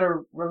imprint's going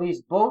to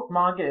release both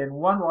manga in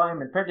one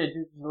volume and printed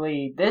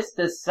digitally this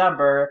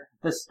December.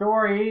 The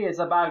story is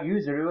about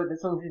Yuzuru, a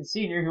disillusioned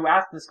senior who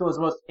asks the school's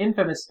most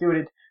infamous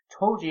student,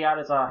 Toji, out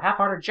as a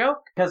half-hearted joke,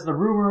 because the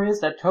rumor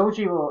is that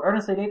Toji will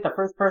earnestly date the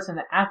first person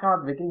to act on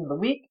at the beginning of the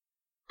week.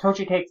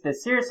 Toji takes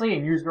this seriously,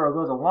 and Yuzuru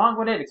goes along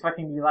with it,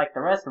 expecting to be like the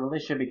rest. The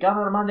relationship begun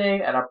on a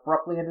Monday and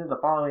abruptly ended the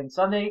following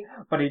Sunday,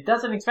 but he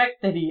doesn't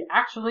expect that he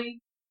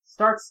actually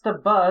starts to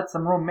bud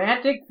some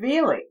romantic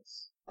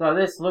feelings. So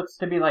this looks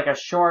to be like a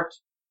short,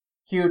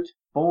 cute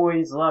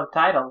boys' love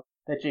title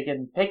that you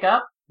can pick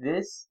up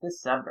this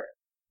December.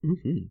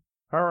 Mm-hmm.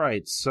 All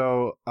right,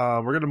 so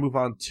we're going to move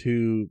on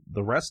to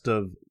the rest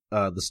of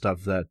the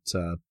stuff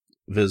that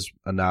Viz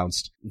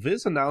announced.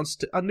 Viz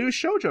announced a new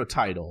shoujo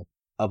title,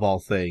 of all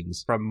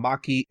things, from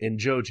Maki and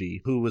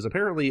Joji, who was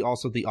apparently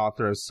also the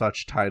author of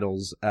such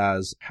titles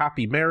as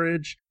Happy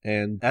Marriage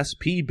and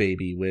SP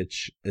Baby,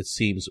 which it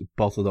seems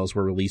both of those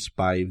were released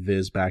by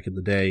Viz back in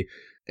the day.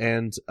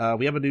 And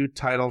we have a new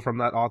title from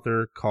that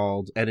author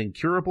called An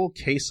Incurable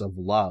Case of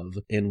Love,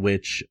 in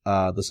which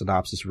the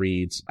synopsis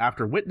reads,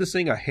 after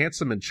witnessing a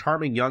handsome and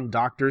charming young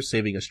doctor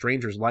saving a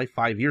stranger's life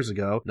 5 years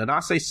ago,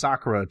 Nanase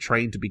Sakura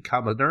trained to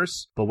become a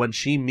nurse, but when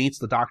she meets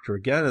the doctor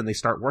again and they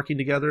start working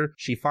together,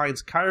 she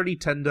finds Kaori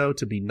Tendo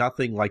to be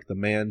nothing like the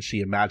man she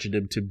imagined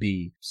him to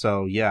be.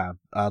 So yeah,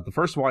 the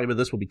first volume of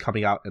this will be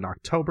coming out in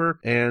October,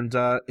 and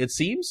it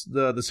seems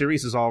the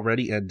series has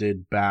already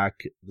ended back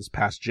this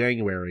past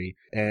January,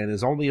 and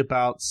is only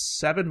about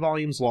 7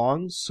 volumes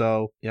long,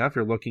 so yeah, if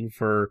you're looking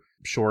for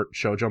short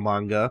shoujo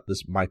manga,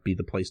 this might be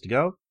the place to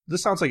go.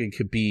 This sounds like it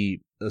could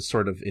be a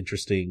sort of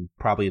interesting,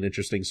 probably an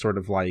interesting sort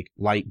of like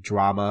light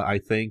drama, I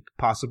think,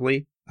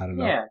 possibly. I don't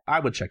know. Yeah. I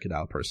would check it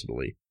out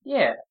personally.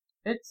 Yeah,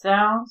 it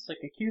sounds like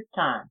a cute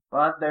time,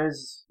 but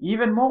there's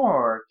even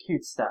more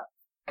cute stuff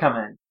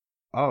coming.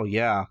 Oh,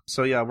 yeah.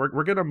 So, yeah,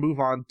 we're going to move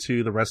on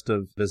to the rest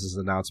of Viz's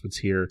announcements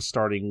here,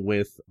 starting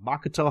with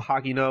Makoto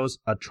Hagino's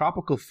A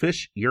Tropical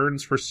Fish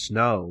Yearns for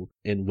Snow,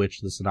 in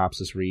which the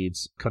synopsis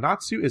reads,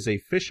 Konatsu is a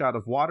fish out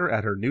of water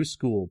at her new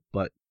school,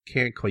 but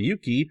can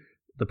Koyuki,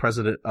 the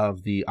president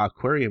of the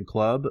Aquarium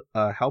Club,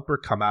 help her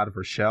come out of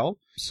her shell?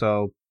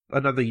 So,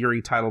 another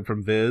Yuri title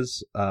from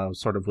Viz,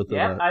 sort of with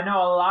Yeah, I know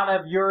a lot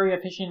of Yuri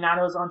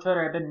aficionados on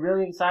Twitter have been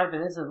really excited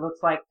for this. It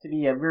looks like to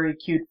be a very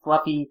cute,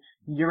 fluffy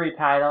Yuri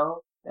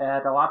title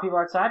that a lot of people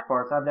are excited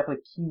for, so I'm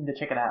definitely keen to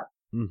check it out.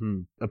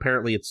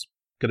 Apparently it's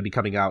going to be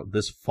coming out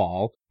this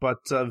fall, but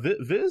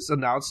Viz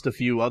announced a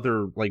few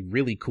other like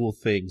really cool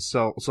things.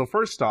 So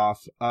first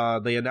off,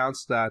 they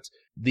announced that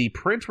the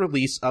print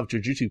release of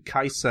Jujutsu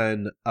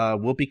Kaisen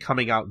will be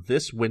coming out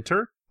this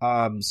winter.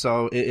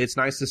 So it's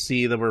nice to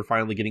see that we're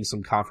finally getting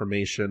some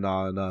confirmation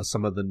on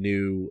some of the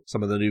new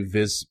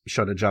Viz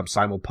Shonen Jump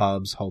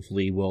simulpubs.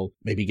 Hopefully we'll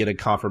maybe get a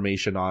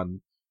confirmation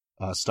on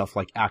stuff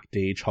like Act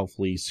Age,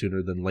 hopefully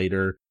sooner than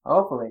later.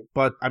 Hopefully.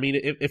 But, I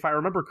mean, if I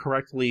remember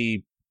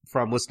correctly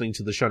from listening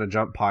to the Shonen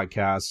Jump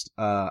podcast,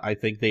 I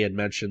think they had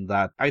mentioned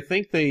that, I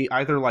think they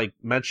either, like,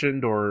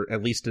 mentioned or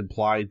at least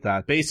implied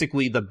that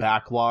basically the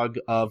backlog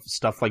of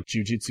stuff like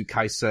Jujutsu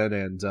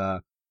Kaisen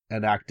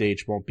and Act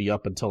Age won't be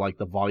up until, like,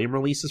 the volume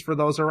releases for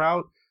those are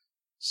out.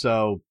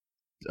 So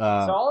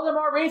all the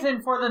more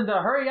reason for them to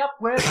hurry up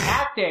with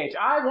Act Age.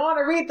 I want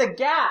to read the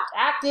Gap.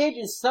 Act Age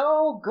is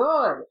so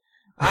good.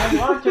 I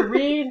want to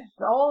read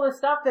all the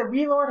stuff that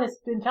WeLord has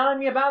been telling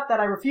me about that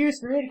I refuse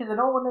to read because I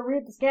don't want to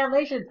read the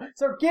scanlations.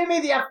 So give me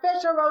the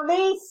official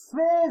release,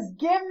 Viz!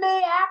 Give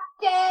me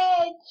Act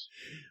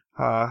Age!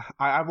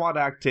 I want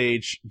Act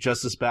Age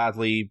just as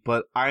badly,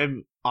 but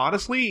I'm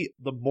honestly,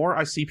 the more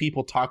I see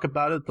people talk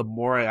about it, the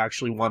more I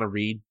actually want to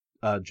read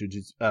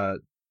Jujutsu.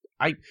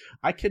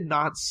 I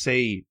cannot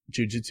say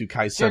Jujutsu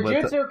Kaisen.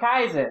 Jujutsu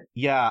Kaisen.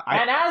 Yeah.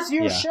 And as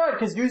you should,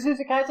 because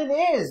Jujutsu Kaisen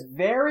is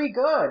very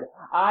good.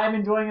 I'm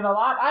enjoying it a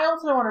lot. I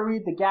also want to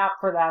read the Gap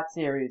for that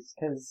series,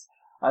 because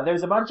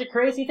there's a bunch of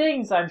crazy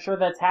things I'm sure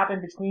that's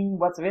happened between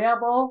what's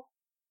available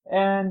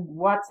and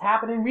what's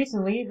happening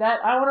recently that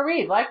I want to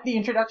read, like the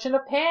introduction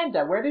of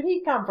Panda. Where did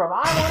he come from?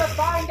 I want to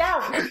find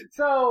out.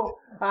 So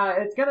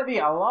it's going to be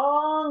a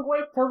long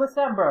wait till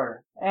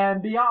December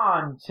and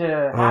beyond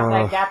to have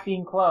that gap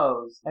being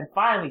closed and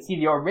finally see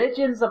the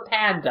origins of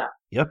Panda.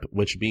 Yep,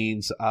 which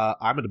means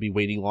I'm going to be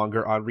waiting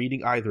longer on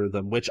reading either of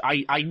them, which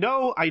I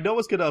know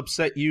is going to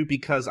upset you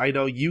because I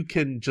know you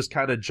can just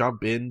kind of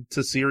jump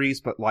into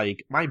series, but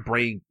like my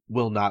brain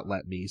will not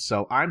let me.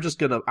 So I'm just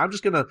going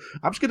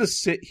to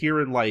sit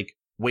here in like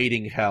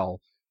waiting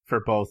hell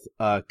for both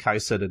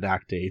Kaisen and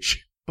Act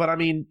Age. But I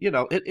mean, you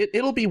know,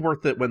 it'll be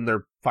worth it when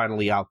they're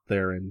finally out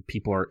there and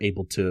people are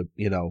able to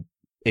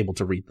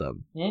read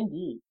them.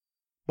 Indeed.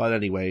 But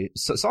anyway,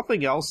 so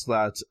something else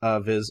that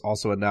Viz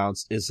also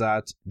announced is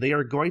that they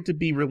are going to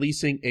be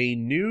releasing a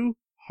new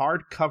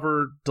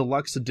hardcover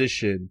deluxe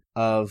edition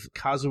of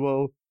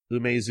Kazuo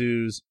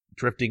Umezu's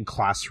Drifting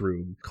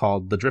Classroom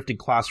called The Drifting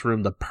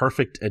Classroom, The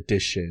Perfect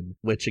Edition,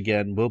 which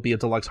again will be a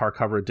deluxe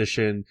hardcover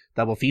edition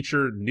that will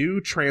feature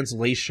new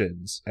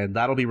translations, and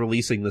that'll be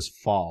releasing this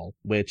fall,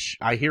 which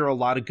I hear a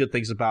lot of good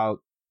things about,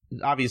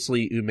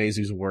 obviously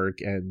Umezu's work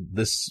and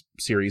this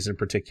series in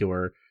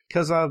particular.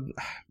 Because,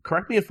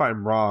 correct me if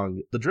I'm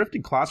wrong, the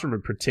Drifting Classroom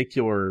in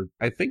particular,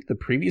 I think the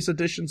previous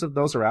editions of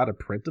those are out of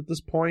print at this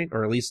point,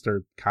 or at least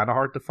they're kind of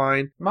hard to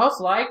find.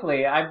 Most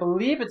likely. I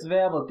believe it's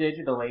available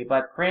digitally,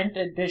 but print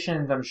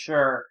editions, I'm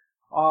sure,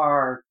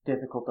 are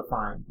difficult to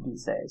find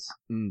these days.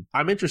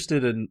 I'm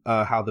interested in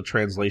how the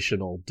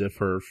translation will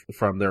differ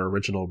from their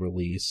original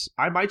release.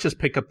 I might just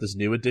pick up this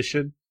new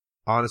edition.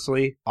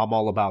 Honestly, I'm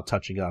all about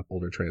touching up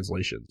older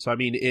translations. So, I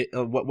mean,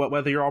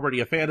 whether you're already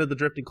a fan of the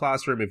Drifting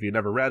Classroom, if you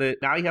never read it,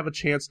 now you have a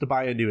chance to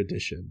buy a new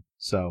edition.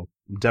 So,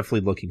 I'm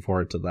definitely looking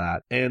forward to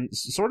that. And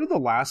sort of the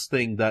last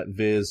thing that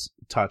Viz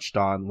touched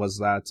on was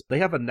that they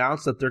have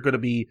announced that they're going to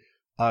be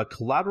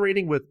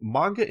collaborating with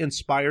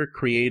manga-inspired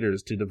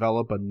creators to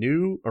develop a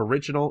new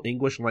original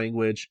English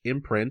language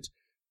imprint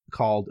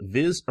called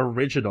Viz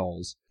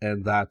Originals,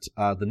 and that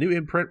the new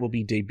imprint will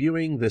be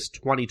debuting this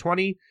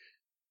 2020.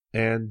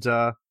 And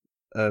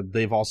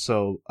they've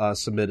also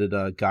submitted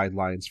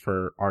guidelines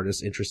for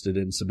artists interested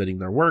in submitting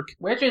their work.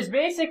 Which is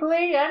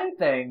basically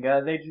anything.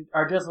 They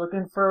are just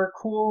looking for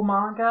cool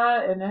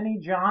manga in any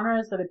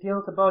genres that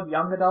appeal to both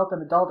young adult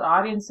and adult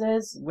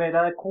audiences with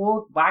a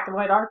cool black and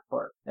white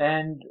artwork.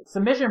 And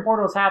submission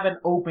portals haven't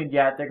opened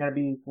yet. They're going to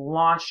be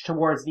launched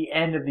towards the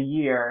end of the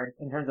year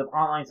in terms of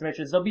online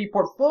submissions. There'll be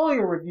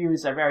portfolio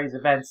reviews at various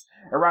events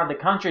around the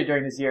country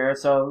during this year,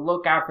 so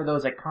look out for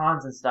those at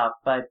cons and stuff.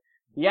 But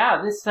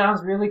yeah, this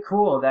sounds really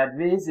cool that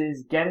Viz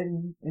is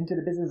getting into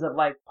the business of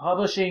like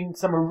publishing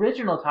some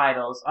original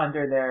titles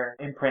under their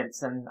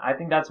imprints, and I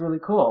think that's really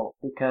cool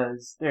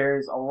because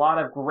there's a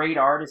lot of great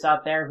artists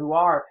out there who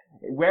are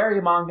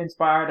very manga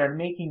inspired and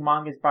making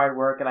manga inspired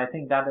work, and I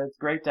think that it's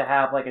great to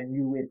have like a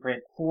new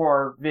imprint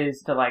for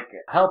Viz to like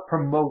help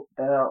promote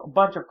a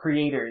bunch of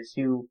creators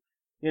who,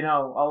 you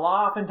know,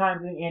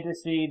 oftentimes in the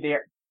industry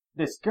they're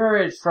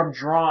discouraged from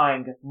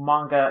drawing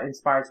manga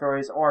inspired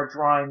stories or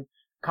drawing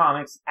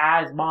comics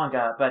as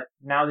manga, but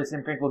now this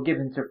imprint will give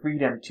them the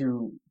freedom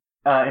to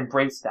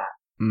embrace that.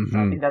 Mm-hmm.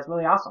 I think that's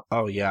really awesome.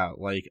 Oh yeah,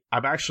 like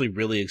I'm actually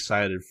really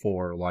excited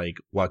for like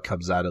what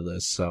comes out of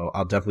this, so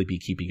I'll definitely be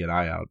keeping an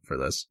eye out for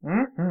this.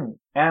 Mm-hmm.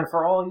 And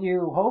for all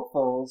you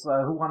hopefuls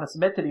who want to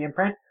submit to the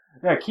imprint,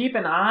 keep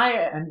an eye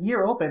and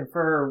ear open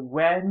for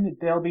when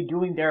they'll be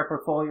doing their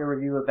portfolio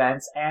review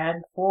events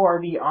and for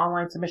the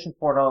online submission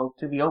portal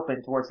to be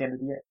open towards the end of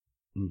the year.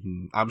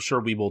 Mm-hmm. I'm sure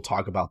we will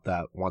talk about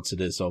that once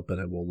it is open,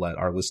 and we'll let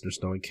our listeners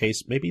know in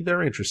case maybe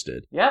they're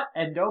interested. Yep,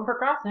 and don't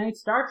procrastinate.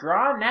 Start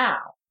drawing now.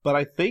 But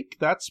I think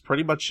that's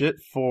pretty much it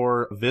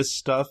for Viz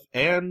stuff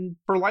and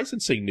for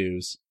licensing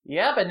news.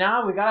 Yeah, but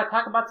now we gotta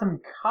talk about some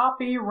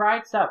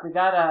copyright stuff. We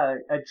gotta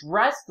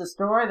address the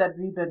story that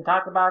we've been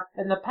talking about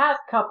in the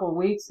past couple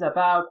weeks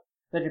about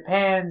the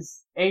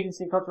Japan's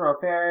Agency of Cultural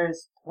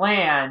Affairs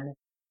plan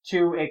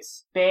to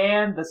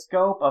expand the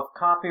scope of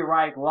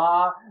copyright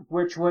law,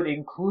 which would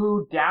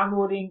include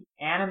downloading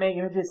anime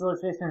images,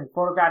 illustrations, and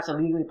photographs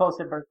illegally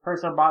posted by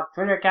personal blog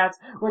Twitter accounts,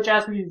 which,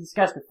 as we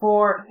discussed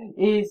before,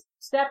 is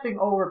stepping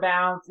over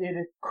bounds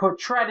and could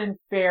threaten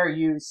fair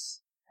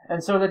use.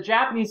 And so the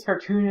Japanese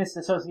Cartoonists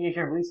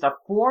Association released a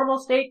formal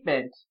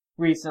statement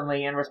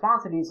recently in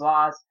response to these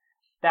laws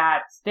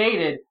that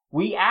stated,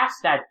 "We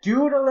ask that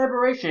due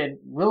deliberation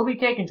will be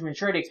taken to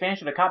ensure the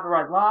expansion of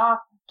copyright law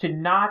to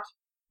not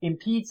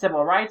impede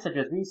civil rights such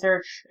as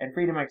research and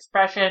freedom of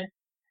expression."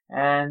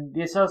 And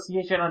the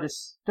association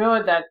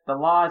understood that the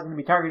law is going to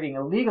be targeting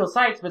illegal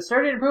sites, but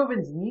certain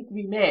improvements need to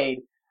be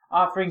made,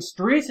 offering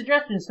three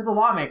suggestions to the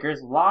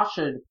lawmakers. Law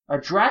should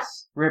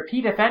address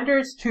repeat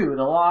offenders. 2,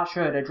 the law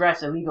should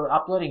address illegal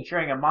uploading and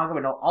sharing of manga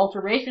with no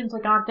alterations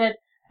to content.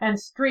 And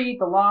 3,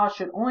 the law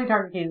should only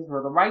target cases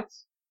where the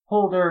rights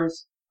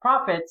holders'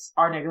 profits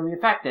are negatively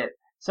affected.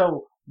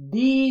 So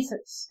these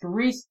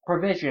 3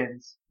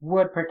 provisions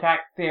would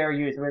protect fair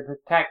use, would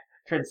protect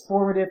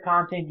transformative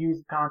content, use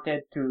of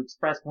content to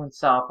express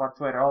oneself on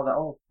Twitter,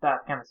 all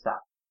that kind of stuff.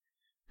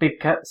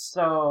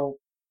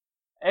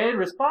 In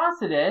response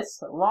to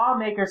this,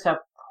 lawmakers have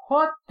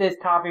put this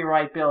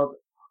copyright bill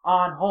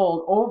on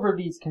hold over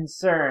these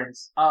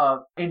concerns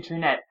of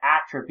internet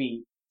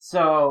atrophy.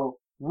 So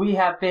we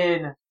have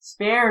been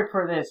spared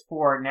for this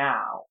for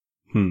now.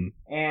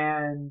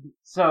 And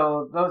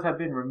so those have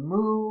been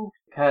removed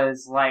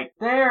because, like,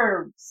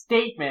 their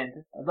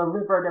statement, the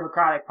Liberal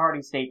Democratic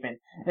Party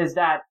statement, is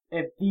that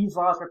if these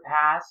laws were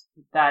passed,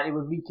 that it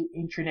would lead to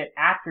internet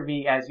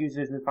atrophy as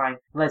users would find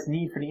less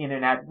need for the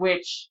internet,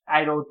 which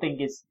I don't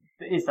think is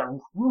the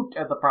root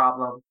of the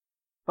problem.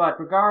 But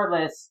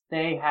regardless,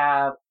 they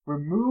have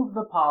removed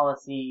the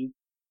policy,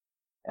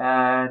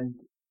 and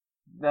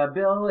the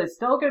bill is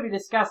still going to be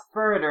discussed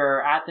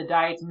further at the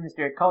Diet's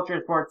Ministry of Culture,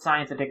 Sports,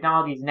 Science, and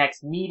Technology's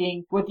next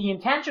meeting, with the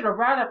intention of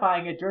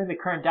ratifying it during the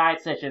current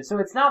Diet session. So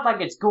it's not like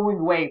it's going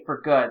away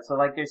for good. So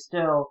like there's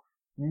still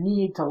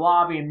need to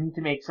lobby and need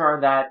to make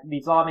sure that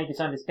these lawmakers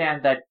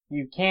understand that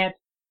you can't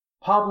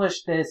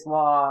publish this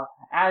law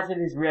as it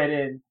is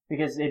written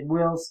because it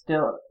will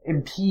still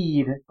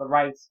impede the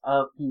rights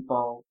of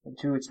people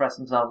to express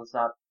themselves and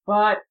stuff.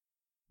 But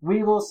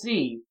we will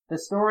see. The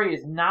story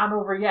is not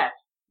over yet.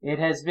 It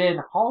has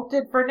been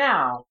halted for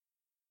now,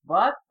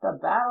 but the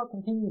battle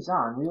continues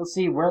on. We'll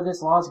see where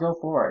this law going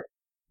forward.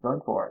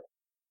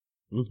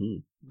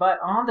 Mm-hmm. But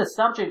on the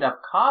subject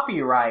of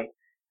copyright,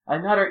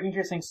 another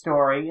interesting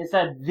story is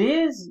that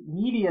Viz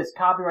Media's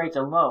copyrights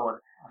alone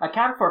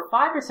account for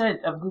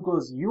 5% of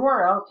Google's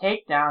URL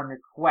takedown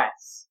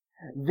requests.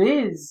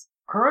 Viz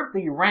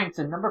currently ranks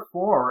at number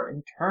 4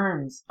 in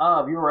terms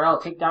of URL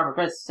takedown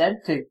requests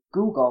sent to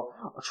Google,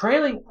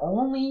 trailing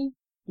only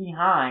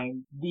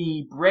behind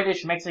the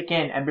British,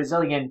 Mexican, and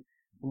Brazilian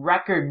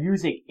record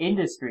music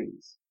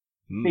industries.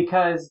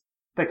 Because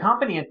the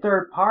company and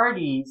third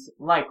parties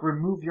like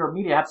Remove Your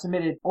Media have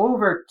submitted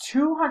over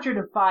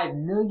 205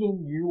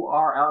 million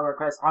URL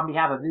requests on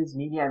behalf of Viz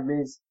Media and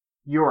Viz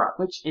Europe,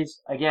 which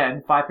is,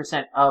 again,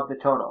 5% of the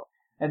total.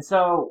 And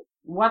so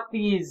what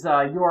these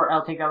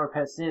URL takedown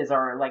requests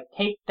are like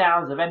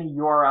takedowns of any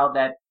URL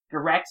that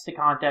directs to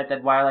content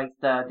that violates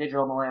the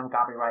Digital Millennium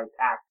Copyright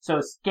Act. So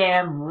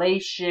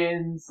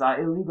scamlations,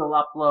 illegal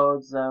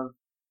uploads of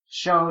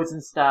shows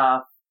and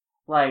stuff,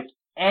 like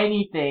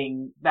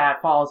anything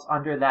that falls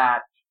under that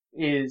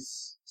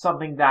is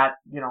something that,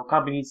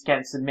 companies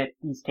can submit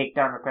these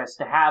takedown requests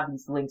to have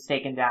these links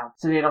taken down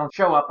so they don't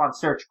show up on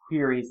search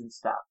queries and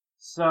stuff.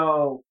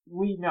 So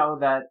we know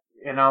that,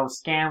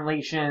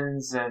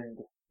 scamlations and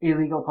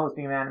illegal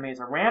posting of anime is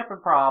a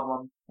rampant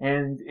problem,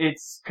 and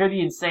it's pretty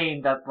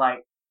insane that,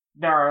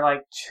 there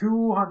are,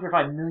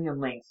 205 million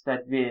links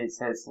that Viz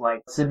has,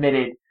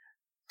 submitted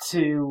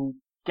to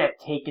get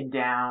taken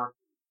down.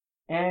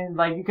 And,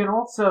 you can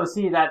also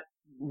see that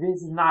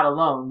Viz is not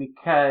alone,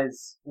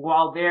 because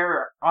while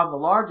they're on the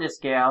largest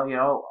scale,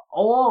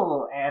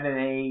 all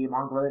anime,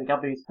 manga-related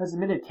companies have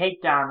submitted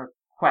takedown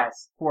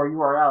requests for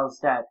URLs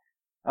that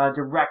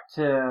direct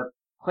to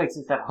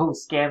places that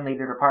host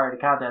scan-related or pirated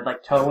content.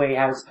 Like Toei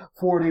has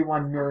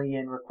 41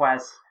 million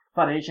requests,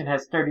 Funimation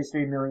has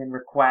 33 million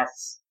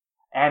requests,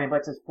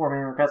 Aniplex has 4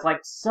 million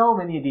requests. So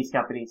many of these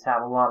companies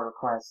have a lot of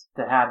requests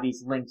to have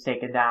these links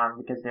taken down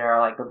because they're,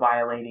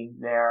 violating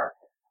their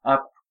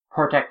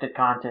protected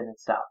content and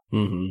stuff.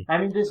 Mm-hmm. I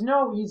mean, there's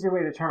no easy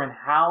way to determine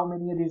how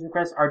many of these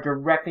requests are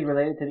directly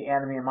related to the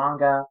anime and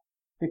manga,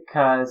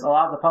 because a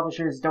lot of the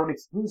publishers don't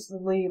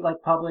exclusively,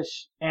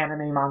 publish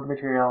anime manga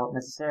material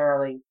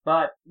necessarily.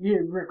 But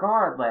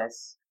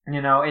regardless,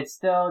 it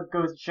still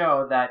goes to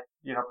show that,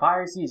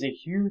 piracy is a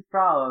huge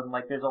problem.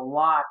 There's a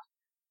lot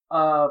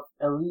of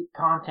elite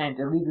content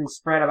illegally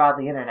spread about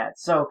the internet.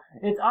 So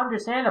it's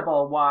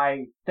understandable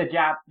why the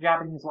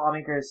Japanese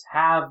lawmakers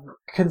have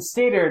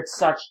considered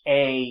such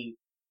a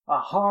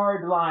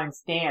hard-line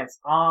stance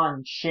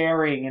on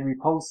sharing and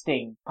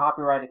reposting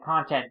copyrighted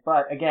content.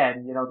 But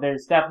again,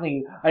 there's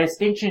definitely a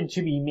distinction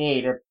to be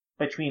made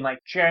between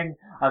sharing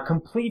a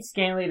complete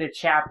scan-related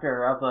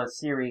chapter of a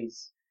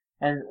series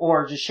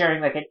or just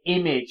sharing an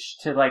image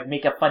to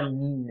make a funny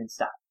meme and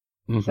stuff.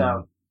 Mm-hmm.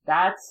 So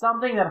that's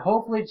something that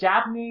hopefully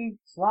Japanese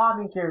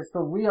lawmakers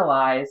will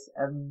realize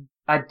and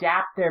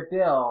adapt their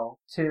bill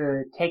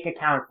to take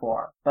account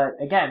for. But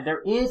again,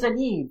 there is a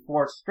need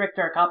for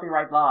stricter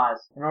copyright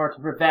laws in order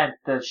to prevent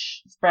the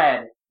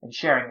spread and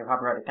sharing of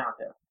copyrighted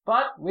content.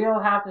 But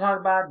we'll have to talk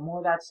about more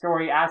of that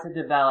story as it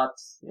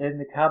develops in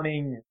the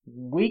coming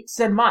weeks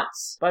and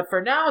months. But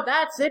for now,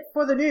 that's it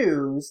for the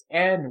news,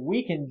 and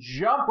we can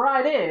jump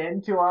right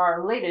into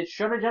our latest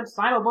Shonen Jump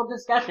Simulbook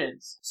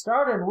discussions,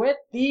 starting with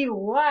The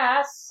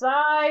Last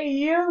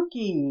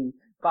Sayuki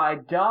by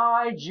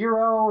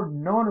Daijiro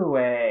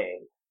Nonue.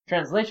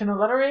 Translation and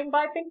lettering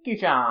by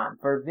Pinky-chan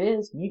for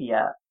Viz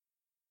Media.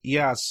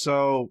 Yeah,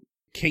 so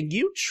can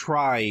you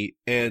try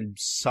and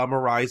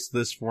summarize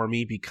this for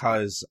me?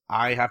 Because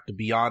I have to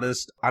be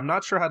honest, I'm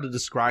not sure how to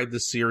describe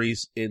this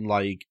series in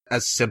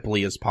as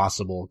simply as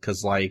possible.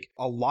 Because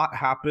a lot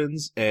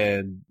happens,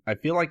 and I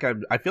feel like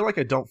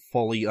I don't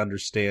fully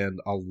understand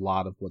a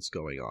lot of what's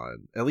going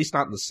on. At least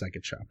not in the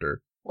second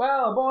chapter.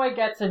 Well, a boy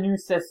gets a new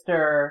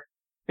sister,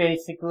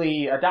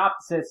 basically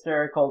adopt a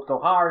sister called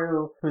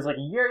Koharu, who's a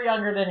year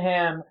younger than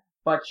him.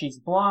 But she's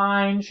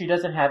blind, she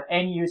doesn't have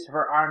any use for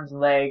her arms and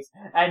legs,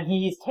 and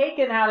he's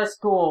taken out of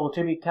school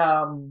to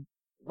become,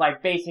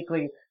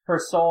 basically her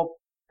sole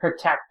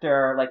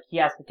protector. He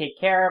has to take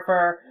care of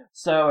her,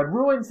 so it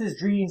ruins his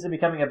dreams of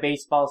becoming a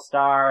baseball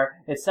star.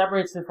 It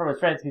separates him from his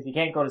friends because he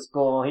can't go to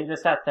school. He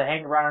just has to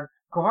hang around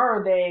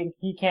Koharu Day.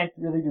 He can't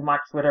really do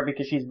much with her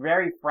because she's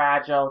very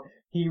fragile.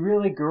 He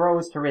really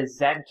grows to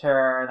resent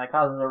her, and that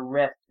causes a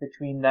rift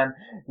between them.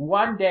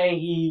 One day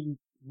he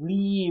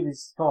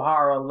leaves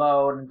Koharu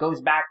alone and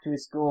goes back to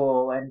his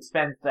school and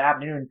spends the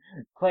afternoon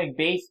playing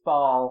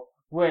baseball,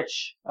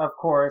 which, of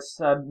course,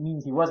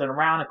 means he wasn't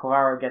around, and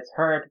Koharu gets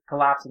hurt,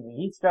 collapsing in a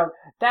heat stroke.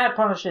 Dad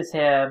punishes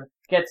him,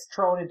 gets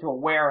thrown into a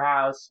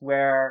warehouse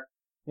where,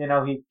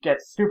 he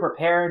gets super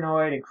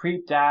paranoid and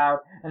creeped out,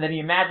 and then he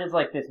imagines,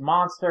 this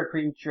monster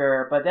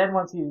creature, but then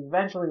once he's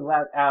eventually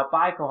let out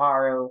by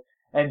Koharu,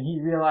 and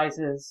he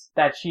realizes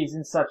that she's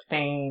in such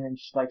pain, and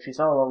she's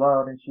all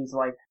alone, and she's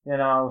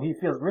he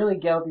feels really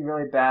guilty,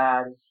 really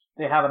bad.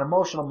 They have an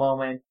emotional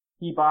moment.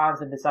 He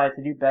bonds and decides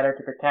to do better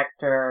to protect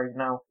her,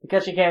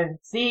 because she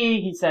can't see.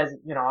 He says,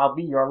 I'll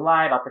be your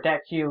light, I'll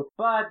protect you.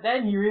 But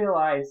then he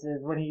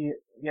realizes when he,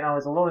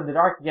 is alone in the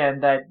dark again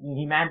that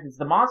he manages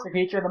the monster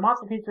creature, and the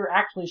monster creature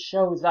actually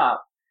shows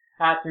up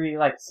after he,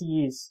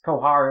 sees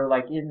Koharu,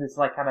 in this,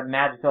 kind of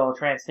magical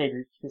trance state.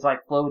 She's,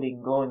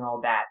 floating, glowing,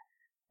 all that.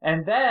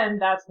 And then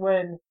that's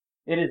when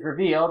it is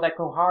revealed that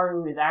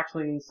Koharu is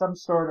actually some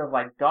sort of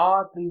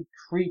godly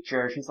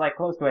creature. She's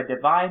close to a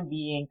divine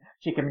being.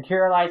 She can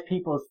materialize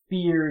people's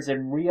fears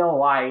in real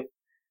life.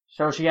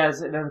 So she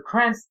has an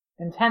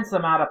intense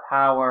amount of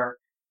power.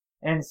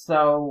 And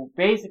so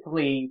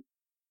basically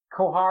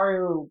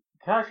Koharu,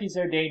 because she's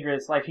so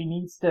dangerous, she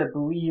needs to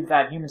believe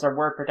that humans are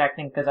worth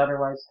protecting, because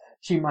otherwise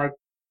she might,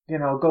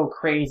 go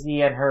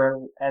crazy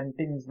and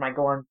things might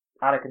go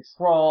out of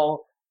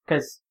control,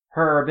 because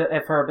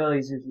if her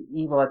abilities use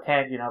evil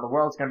intent, the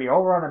world's gonna be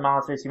overrun with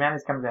monsters,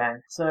 humanity's coming to an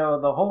end. So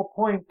the whole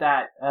point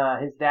that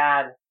his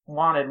dad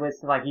wanted was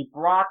like he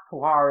brought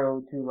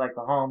Koharu to like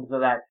the home so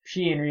that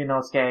she and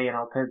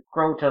Ryunosuke, could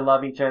grow to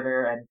love each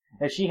other. And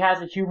if she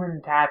has a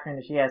human attachment,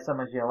 if she has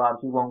someone she loves,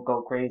 she won't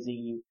go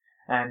crazy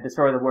and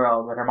destroy the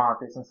world with her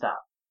monsters and stuff.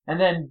 And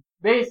then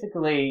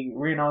basically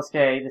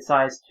Ryunosuke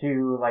decides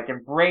to like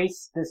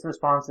embrace this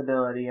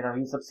responsibility.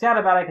 He's upset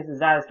about it because his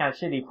dad is kind of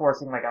shitty,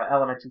 forcing like an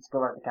elementary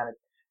schooler to kind of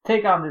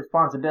take on the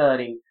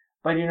responsibility.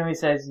 But he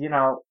says,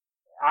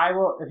 I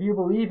will, if you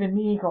believe in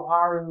me,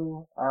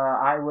 Koharu,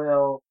 I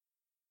will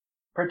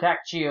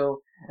protect you.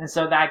 And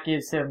so that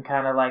gives him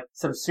kind of like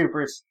some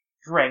super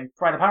strength,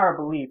 by the power of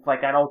belief,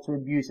 like that also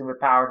imbues him with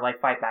power to like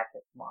fight back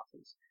against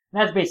monsters.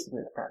 And that's basically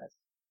the premise.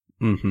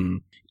 Mm-hmm.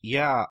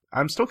 Yeah,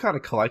 I'm still kind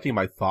of collecting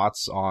my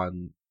thoughts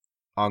on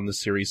the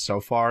series so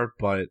far,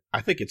 but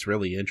I think it's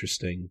really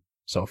interesting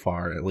so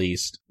far, at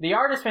least. The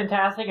art is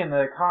fantastic, and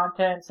the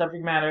content,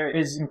 subject matter,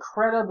 is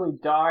incredibly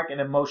dark and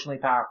emotionally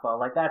powerful.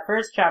 Like that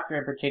first chapter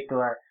in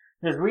particular,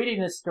 just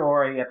reading this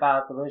story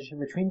about the relationship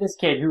between this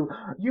kid who,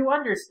 you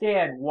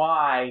understand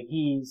why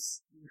he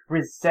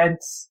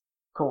resents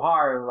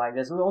Koharu like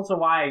this. Also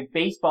why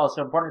baseball is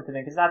so important to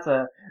him, because that's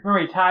a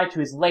memory tied to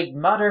his late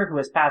mother who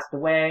has passed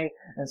away.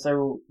 And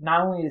so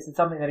not only is it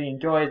something that he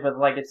enjoys, but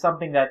like it's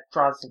something that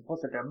draws him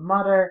closer to his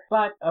mother.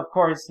 But of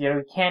course, he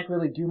can't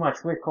really do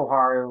much with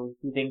Koharu.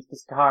 He thinks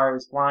because Koharu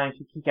is blind,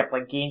 he kept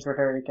like games with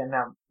her, he can't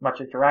have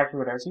much interaction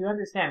with her. So you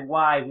understand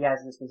why he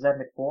has this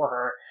resentment for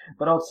her.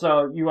 But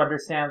also you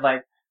understand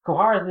like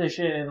Koharu's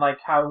position and like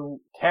how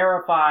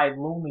terrified,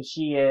 lonely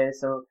she is.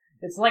 So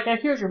it's like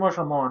a huge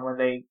emotional moment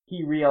when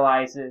he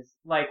realizes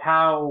like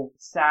how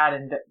sad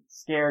and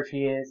scared she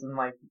is, and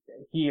like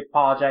he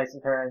apologizes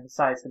to her and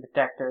decides to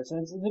protect her. So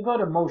it's a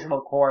good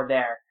emotional core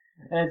there.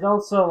 And it's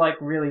also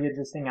like really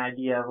interesting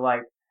idea of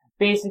like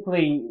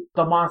basically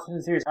the monsters in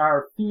the series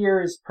are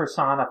fears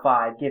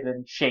personified,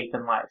 given shape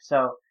in life.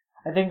 So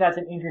I think that's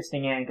an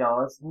interesting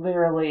angle. It's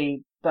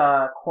literally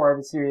the core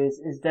of the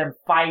series is them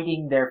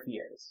fighting their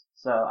fears.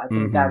 So I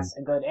think that's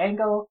a good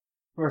angle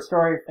for a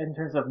story in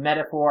terms of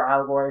metaphor,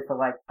 allegory for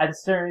like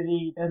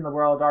uncertainty in the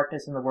world,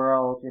 darkness in the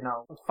world,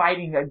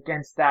 fighting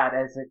against that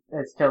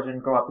as children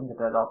grow up into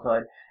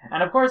adulthood.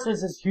 And of course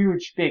there's this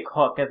huge big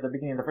hook at the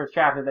beginning of the first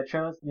chapter that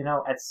shows,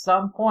 at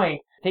some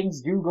point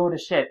things do go to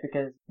shit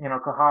because,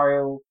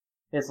 Koharu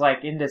is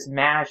like in this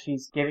mash,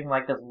 he's giving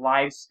like this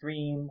live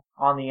stream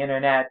on the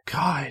internet.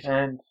 God.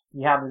 And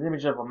you have this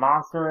image of a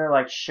monster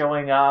like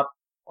showing up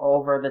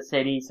over the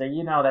city, so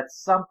that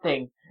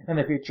something in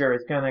the future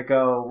is gonna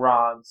go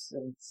wrong.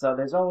 And so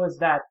there's always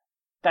that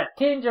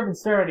tinge of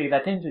uncertainty,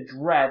 that tinge of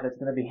dread that's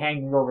gonna be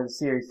hanging over the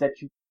series, that's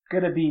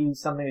gonna be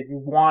something that you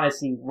want to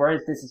see. Where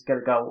is this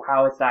gonna go?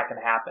 How is that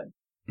gonna happen?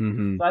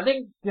 Mm-hmm. So I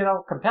think,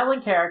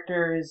 compelling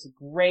characters,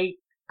 great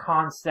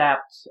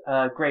concept,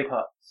 great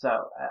hook. So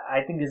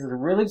I think this is a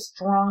really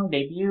strong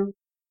debut.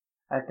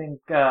 I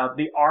think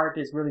the art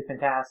is really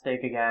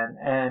fantastic again,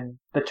 and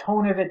the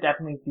tone of it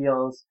definitely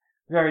feels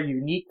very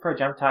unique for a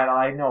Jump title.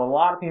 I know a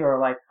lot of people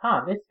are like,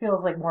 this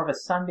feels like more of a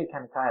Sunday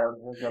kind of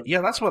title.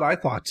 Yeah, that's what I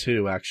thought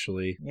too,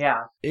 actually.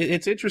 Yeah.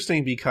 It's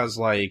interesting because,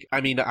 like,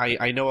 I mean,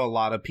 I know a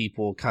lot of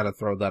people kind of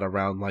throw that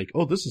around like,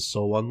 oh, this is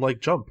so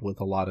unlike Jump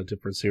with a lot of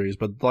different series.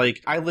 But, like,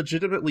 I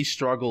legitimately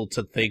struggle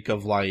to think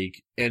of,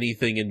 like,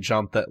 anything in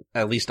Jump that,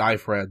 at least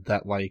I've read,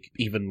 that, like,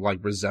 even, like,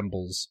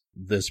 resembles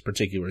this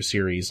particular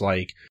series.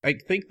 Like, I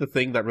think the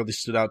thing that really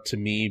stood out to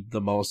me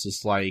the most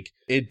is, like,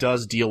 it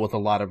does deal with a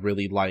lot of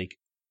really, like,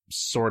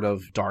 sort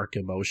of dark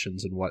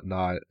emotions and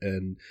whatnot,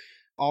 and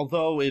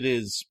although it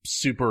is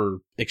super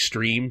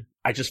extreme,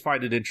 I just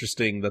find it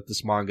interesting that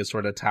this manga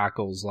sort of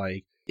tackles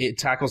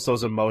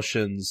those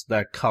emotions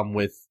that come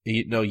with,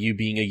 you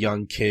being a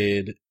young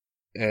kid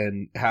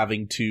and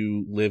having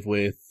to live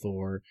with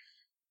or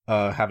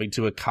having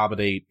to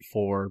accommodate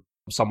for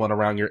someone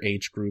around your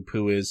age group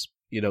who is,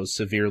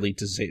 severely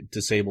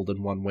disabled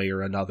in one way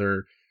or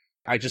another.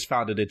 I just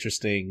found it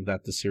interesting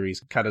that the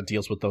series kind of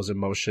deals with those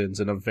emotions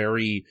in a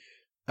very,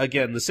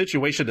 again, the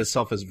situation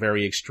itself is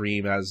very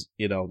extreme, as,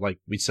 like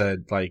we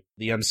said, like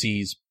the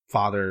MC's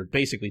father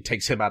basically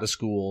takes him out of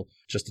school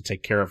just to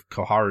take care of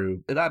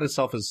Koharu. And that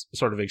itself is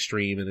sort of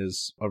extreme and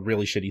is a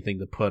really shitty thing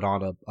to put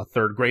on a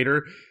third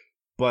grader.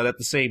 But at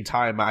the same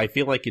time, I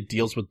feel like it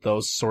deals with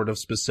those sort of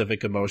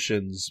specific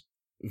emotions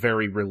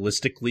very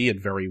realistically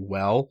and very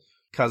well.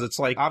 Because it's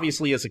like,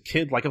 obviously as a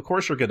kid, like, of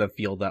course you're going to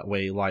feel that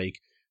way. Like,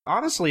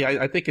 honestly,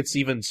 I think it's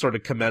even sort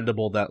of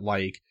commendable that,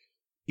 like,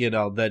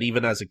 that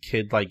even as a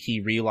kid, like, he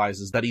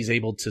realizes that he's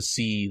able to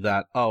see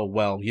that, oh,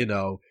 well,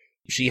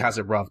 she has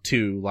it rough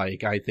too.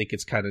 Like, I think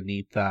it's kind of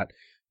neat that,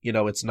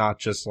 it's not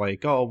just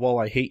like, oh, well,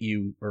 I hate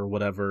you or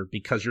whatever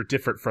because you're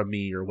different from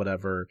me or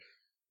whatever.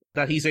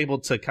 That he's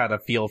able to kind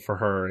of feel for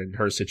her and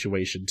her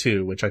situation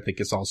too, which I think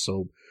is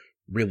also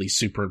really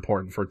super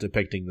important for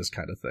depicting this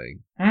kind of thing.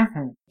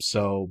 Mm-hmm.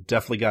 So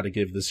definitely got to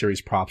give the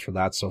series props for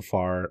that so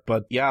far.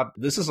 But yeah,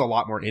 this is a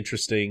lot more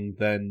interesting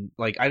than,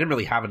 like, I didn't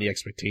really have any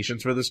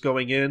expectations for this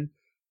going in.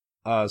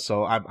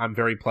 So I'm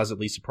very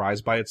pleasantly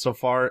surprised by it so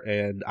far.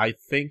 And I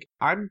think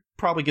I'm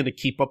probably going to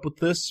keep up with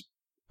this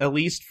at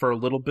least for a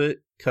little bit,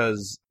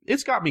 because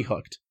it's got me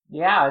hooked.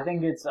 Yeah, I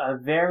think it's a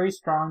very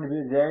strong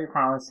debut, very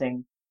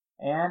promising,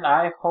 and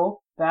I hope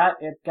that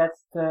it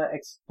gets to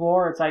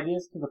explore its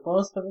ideas to the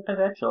fullest of its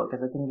potential,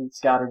 because I think it's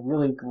got a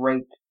really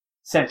great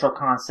central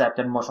concept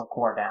and emotional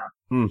core down.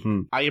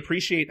 Mm-hmm. I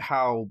appreciate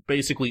how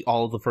basically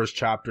all of the first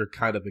chapter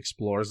kind of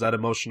explores that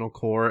emotional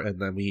core,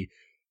 and then we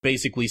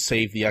basically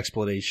save the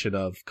explanation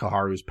of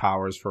Kaharu's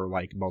powers for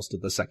like most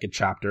of the second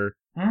chapter.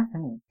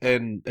 Mm-hmm.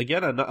 And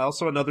again,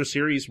 also another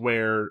series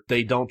where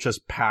they don't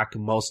just pack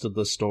most of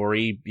the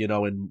story,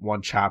 in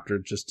one chapter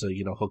just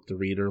to, hook the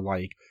reader.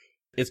 Like,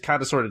 it's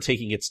kind of sort of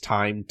taking its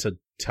time to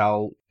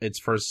tell its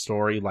first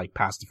story, like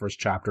past the first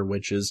chapter,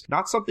 which is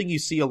not something you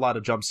see a lot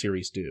of Jump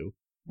series do.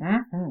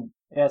 Mm-hmm.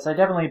 Yes, I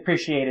definitely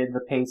appreciated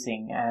the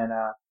pacing and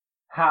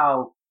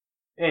how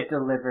it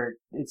delivered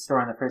its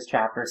story in the first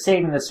chapter,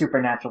 saving the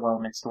supernatural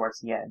elements towards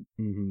the end.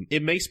 Mm-hmm.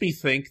 It makes me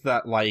think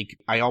that, like,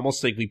 I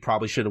almost think we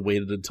probably should have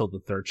waited until the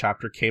third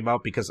chapter came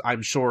out, because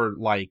I'm sure,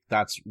 like,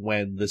 that's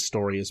when this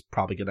story is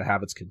probably going to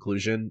have its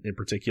conclusion in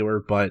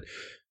particular. But,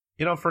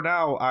 for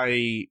now,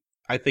 I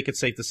think it's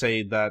safe to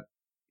say that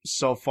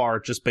so far,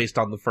 just based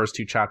on the first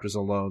two chapters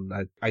alone,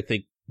 I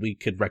think we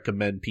could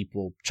recommend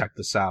people check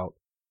this out.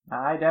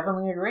 I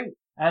definitely agree.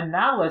 And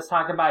now let's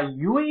talk about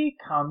Yui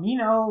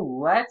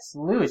Kamino Let's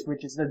Loose,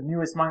 which is the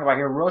newest manga by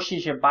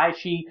Hiroshi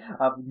Shibaishi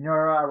of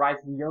Nura Rise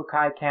of the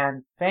Yokai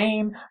Can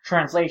fame.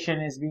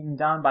 Translation is being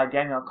done by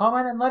Daniel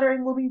Coleman, and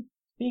lettering will be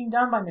being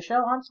done by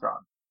Michelle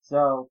Armstrong.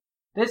 So,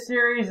 this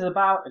series is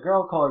about a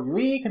girl called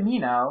Yui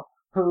Kamino,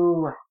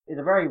 who is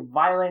a very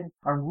violent,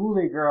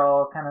 unruly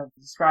girl, kind of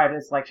described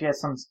as like she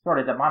has some sort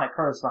of demonic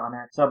curse on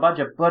her. So a bunch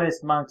of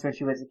Buddhist monks when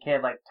she was a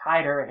kid like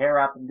tied her hair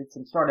up and did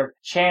some sort of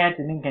chant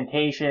and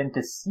incantation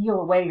to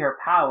seal away her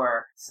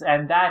power.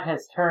 And that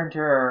has turned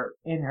her,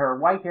 in her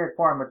white-haired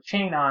form with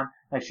chain on,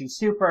 like she's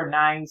super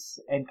nice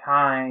and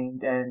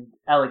kind and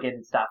elegant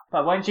and stuff.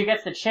 But when she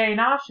gets the chain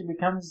off, she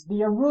becomes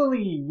the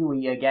unruly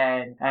Yui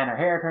again, and her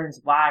hair turns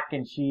black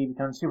and she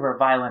becomes super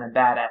violent and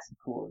badass and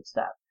cool and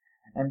stuff.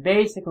 And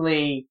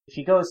basically,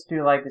 she goes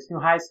to like this new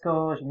high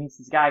school, she meets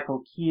this guy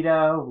called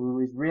Kido, who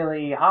is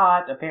really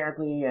hot,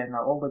 apparently, and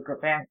all the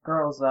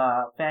girls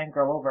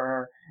fangirl over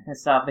her and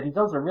stuff, but he's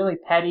also really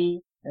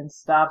petty and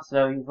stuff,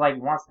 so he's like, he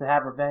wants to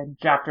have revenge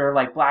after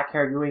like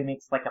black-haired Yui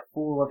makes like a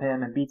fool of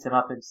him and beats him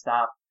up and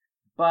stuff.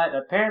 But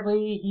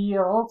apparently he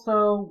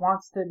also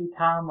wants to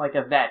become like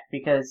a vet,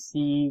 because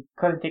he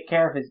couldn't take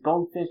care of his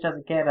goldfish as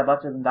a kid, a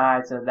bunch of them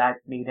died, so that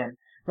made him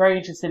very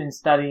interested in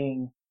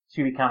studying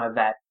to become a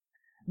vet.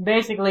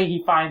 Basically,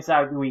 he finds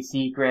out Yui's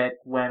secret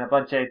when a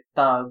bunch of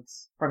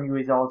thugs from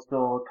Yui's old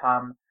school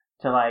come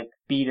to, like,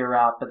 beat her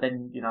up. But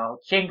then,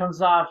 chain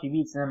comes off, she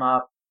beats them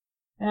up.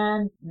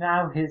 And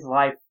now his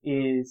life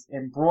is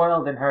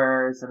embroiled in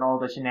hers and all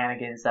the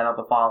shenanigans that'll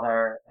befall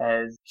her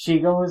as she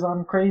goes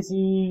on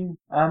crazy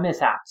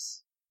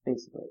mishaps,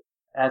 basically,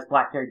 as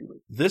black-haired Yui.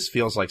 This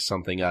feels like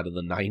something out of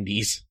the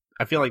 90s.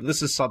 I feel like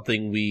this is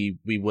something we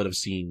would have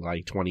seen,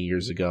 like, 20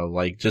 years ago.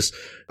 Like, just,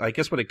 I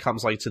guess when it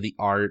comes, like, to the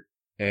art,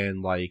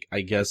 and, like,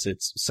 I guess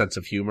its sense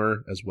of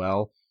humor as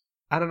well.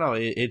 I don't know,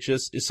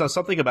 it's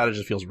something about it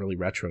just feels really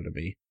retro to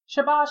me.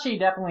 Shibashi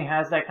definitely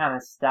has that kind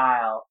of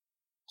style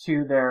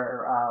to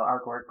their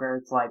artwork, where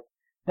it's, like,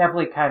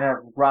 definitely kind of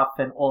rough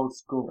and old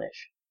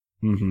schoolish.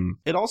 Mm-hmm.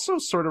 It also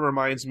sort of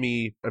reminds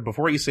me,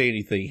 before you say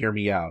anything, hear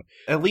me out,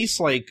 at least,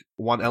 like,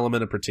 one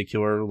element in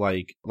particular,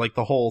 like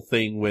the whole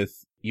thing with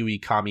Yui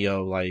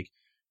Kamio, like,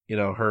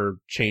 her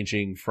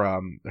changing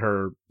from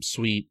her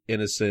sweet,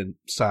 innocent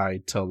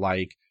side to,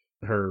 like,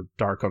 her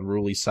dark,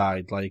 unruly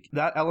side. Like,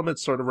 that element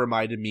sort of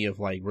reminded me of,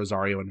 like,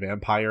 Rosario and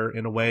Vampire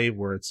in a way,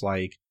 where it's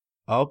like,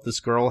 oh, this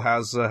girl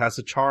has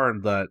a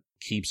charm that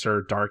keeps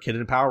her dark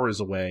hidden powers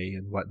away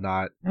and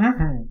whatnot.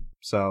 Mm-hmm.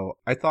 So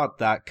I thought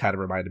that kind of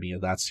reminded me of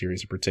that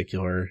series in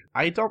particular.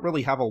 I don't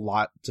really have a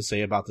lot to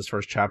say about this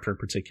first chapter in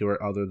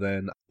particular, other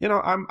than,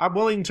 I'm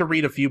willing to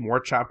read a few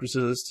more chapters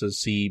of this to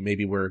see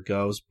maybe where it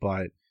goes,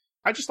 but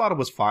I just thought it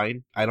was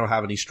fine. I don't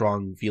have any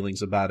strong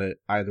feelings about it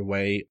either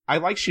way. I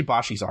like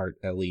Shibashi's art,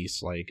 at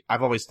least. Like,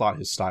 I've always thought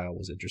his style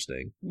was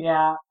interesting.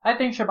 Yeah, I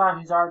think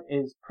Shibashi's art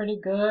is pretty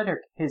good, or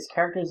his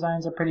character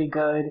designs are pretty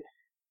good.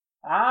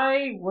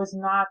 I was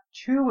not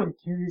too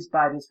enthused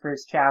by this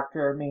first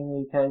chapter,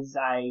 mainly because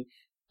I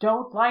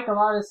don't like a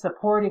lot of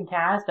supporting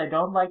cast. I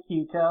don't like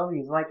Hito.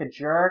 He's like a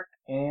jerk,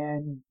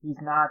 and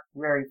he's not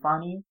very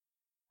funny.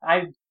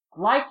 I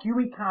like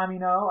Yui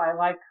Kamino. I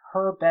like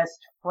her best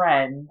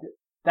friend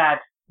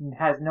that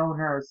has known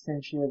her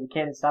since she was a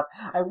kid and stuff.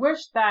 I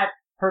wish that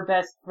her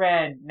best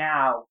friend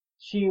now,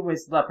 she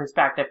was the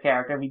perspective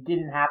character. We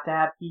didn't have to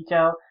have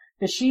Hito,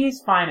 because she's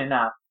fine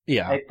enough.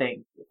 Yeah. I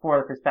think, for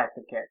the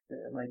perspective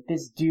character. Like,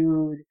 this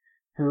dude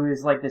who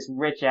is like this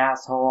rich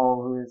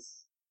asshole who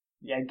is,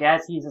 I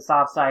guess he's a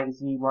soft side because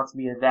he wants to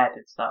be a vet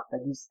and stuff. But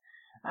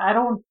I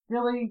don't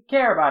really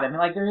care about him.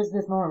 Like, there is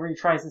this moment where he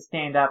tries to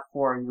stand up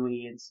for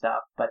Yui and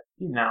stuff, but,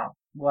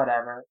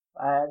 whatever.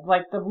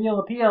 Like, the real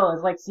appeal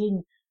is like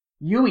seeing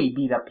Yui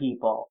beat up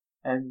people,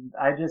 and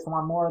I just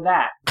want more of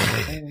that.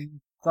 And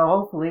So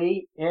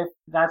hopefully, if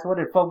that's what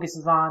it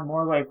focuses on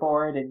more going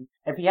forward, and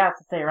if he has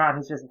to stay around,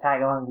 he's just a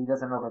tag along and he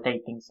doesn't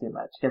overtake things too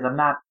much. Because I'm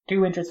not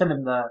too interested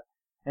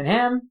in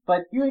him,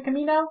 but Yui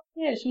Kamino,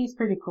 yeah, she's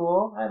pretty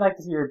cool. I'd like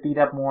to see her beat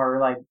up more,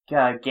 like,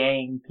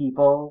 gang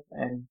people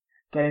and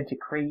get into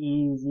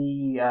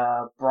crazy,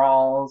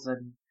 brawls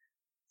and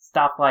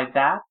stuff like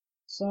that.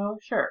 So,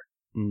 sure.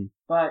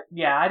 But,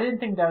 yeah, I didn't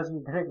think that was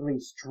a particularly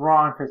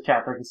strong first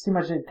chapter, because too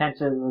much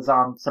attention was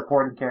on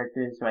supporting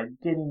characters who I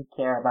didn't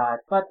care about.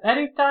 But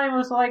anytime it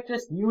was, like,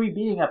 just Yui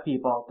beating up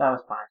people, that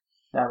was fine.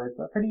 That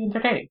was pretty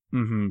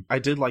entertaining. I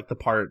did like the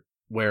part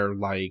where,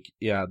 like,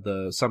 yeah,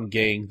 some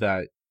gang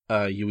that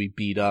Yui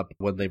beat up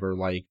when they were,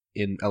 like,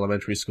 in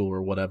elementary school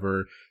or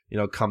whatever,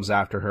 comes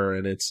after her,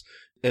 and it's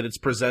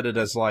presented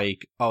as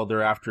like, oh,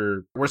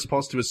 we're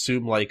supposed to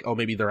assume like, oh,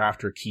 maybe they're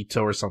after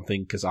Kito or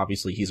something, because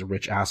obviously he's a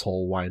rich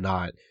asshole, why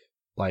not?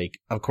 Like,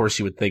 of course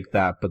you would think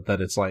that, but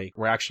then it's like,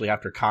 we're actually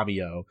after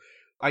Kamio.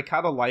 I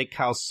kind of like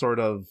how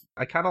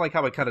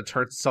it kind of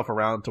turns itself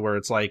around to where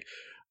it's like,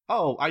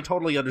 oh, I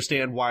totally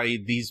understand why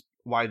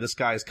this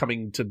guy is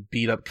coming to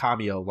beat up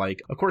Kamio.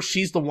 Like, of course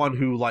she's the one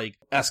who, like,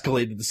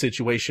 escalated the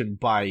situation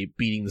by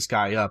beating this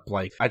guy up.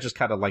 Like, I just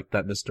kind of like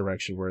that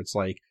misdirection where it's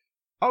like,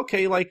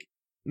 okay, like,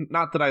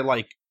 not that I,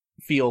 like,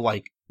 feel,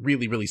 like,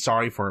 really, really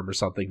sorry for him or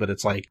something, but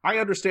it's like, I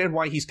understand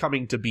why he's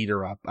coming to beat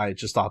her up. I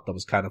just thought that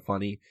was kind of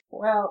funny.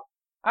 Well,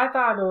 I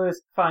thought it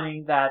was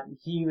funny that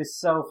he was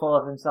so full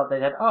of himself that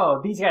he said,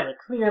 oh, these guys are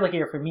clearly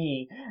here for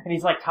me. And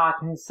he's, like,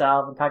 talking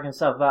himself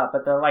up,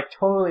 but they're, like,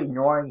 totally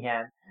ignoring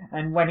him.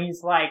 And when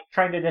he's, like,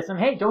 trying to diss him,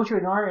 hey, don't you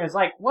ignore him? It's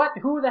like, what?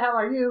 Who the hell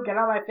are you? Get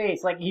out of my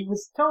face. Like, he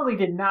totally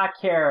did not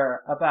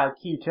care about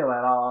Kito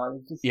at all.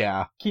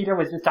 Yeah. Kito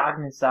was just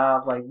talking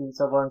himself, like, being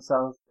so full of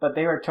himself, but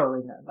they were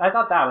totally nuts. I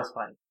thought that was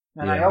funny.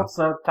 And yeah. I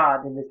also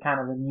thought it was kind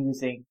of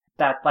amusing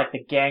that, like,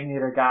 the gang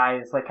leader guy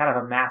is, like, kind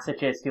of a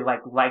masochist who,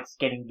 like, likes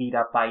getting beat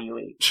up by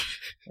Yui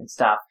and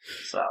stuff,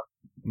 so.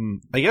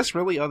 I guess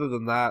really other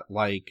than that,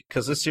 like,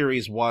 because this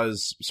series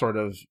was sort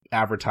of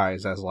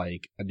advertised as,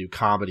 like, a new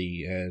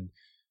comedy, and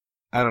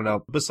I don't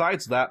know,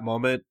 besides that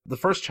moment, the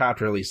first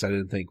chapter at least I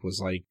didn't think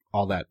was, like,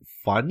 all that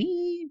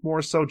funny,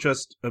 more so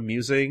just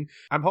amusing.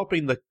 I'm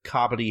hoping the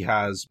comedy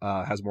has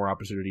more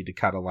opportunity to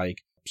kind of, like,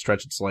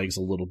 stretch its legs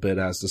a little bit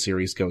as the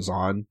series goes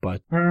on,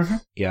 but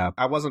yeah,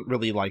 I wasn't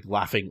really, like,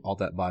 laughing all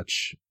that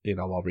much,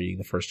 while reading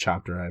the first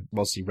chapter. I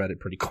mostly read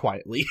it pretty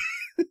quietly.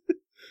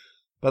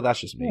 But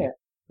that's just me. Yeah.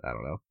 I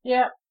don't know.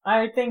 Yeah,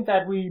 I think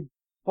that we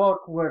both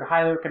would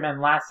highly recommend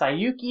Last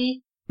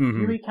Sayuki.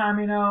 Yui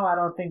Kamino, I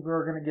don't think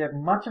we're going to give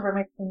much of a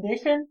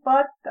recommendation,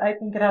 but I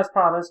think it has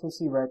promise. We'll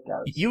see where it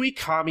goes. Yui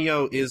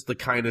Kamio is the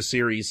kind of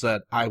series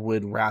that I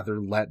would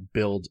rather let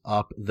build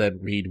up than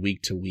read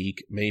week to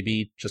week,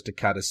 maybe, just to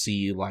kind of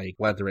see, like,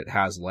 whether it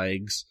has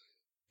legs.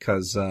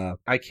 Because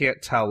I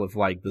can't tell if,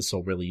 like, this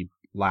will really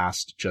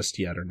last just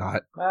yet or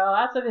not. Well,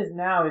 as it is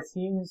now, it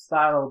seems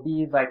that it'll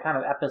be, like, kind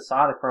of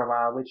episodic for a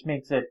while, which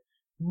makes it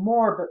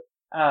more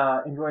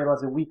enjoyable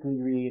as a weekly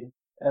read.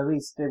 At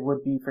least it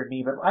would be for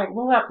me, but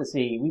we'll have to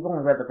see. We've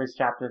only read the first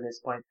chapter at this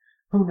point.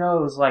 Who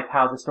knows, like,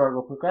 how the story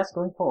will progress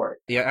going forward.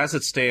 Yeah, as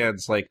it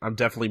stands, like, I'm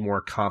definitely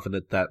more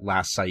confident that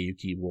Last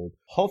Sayuki will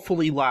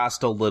hopefully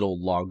last a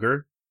little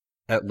longer,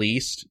 at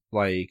least.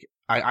 Like,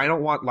 I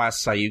don't want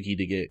Last Sayuki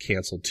to get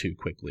canceled too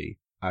quickly.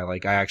 I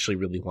actually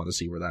really want to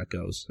see where that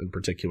goes, in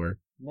particular.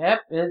 Yep,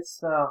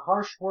 it's a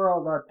harsh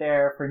world out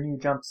there for new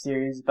Jump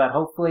series, but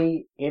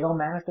hopefully it'll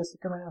manage to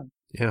stick around.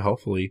 Yeah,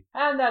 hopefully.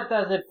 And that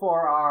does it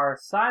for our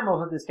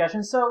Simul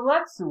discussion. So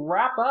let's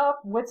wrap up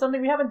with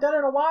something we haven't done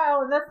in a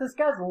while, and let's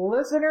discuss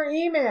listener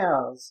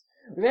emails.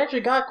 We've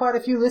actually got quite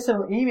a few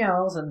listener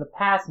emails in the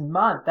past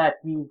month that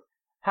we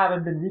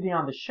haven't been reading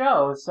on the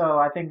show, so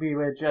I think we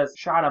would just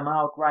shout them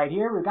out right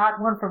here. We got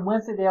one from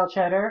Wednesdaydale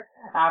Cheddar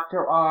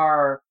after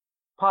our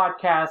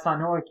podcast on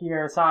Naoki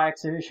Urasawa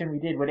exhibition we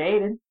did with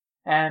Aiden.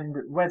 And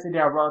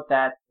Wednesdaydale wrote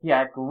that he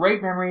had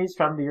great memories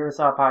from the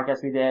Urasawa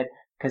podcast we did,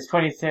 because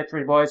 20th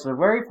Century Boys was a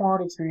very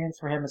formative experience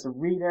for him as a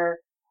reader.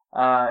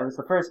 It was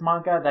the first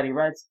manga that he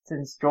read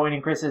since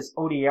joining Chris's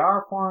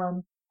ODR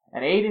forum,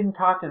 and Aiden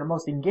talked in the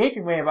most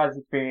engaging way about his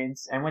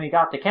experience, and when he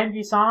got to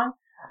Kenji-san,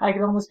 I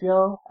could almost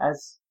feel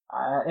as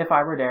if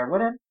I were there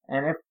with him,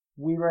 and if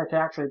we were to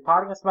actually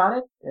podcast about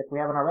it, if we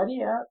haven't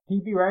already,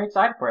 he'd be very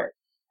excited for it.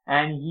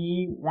 And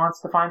he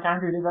wants to find time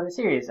to read another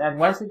series. And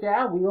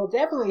Wednesdaydale, we will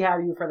definitely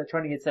have you for the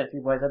 20th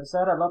Century Boys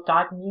episode. I love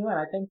talking to you, and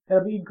I think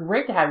it'll be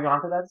great to have you on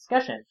for that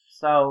discussion.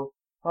 So,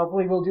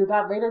 hopefully we'll do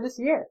that later this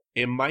year.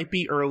 It might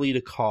be early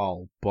to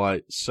call,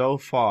 but so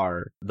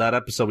far, that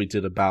episode we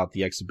did about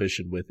the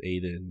exhibition with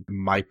Aiden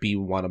might be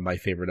one of my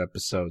favorite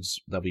episodes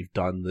that we've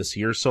done this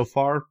year so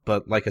far.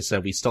 But like I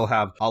said, we still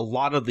have a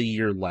lot of the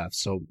year left,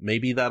 so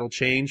maybe that'll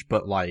change.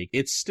 But, like,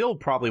 it's still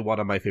probably one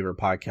of my favorite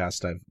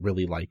podcasts I've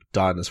really, like,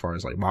 done as far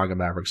as, like, Manga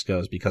Mavericks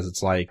goes, because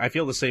it's like, I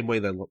feel the same way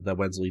that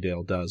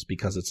Wednesdaydale does,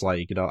 because it's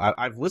like,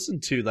 I've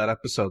listened to that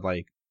episode,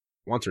 like,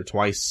 once or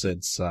twice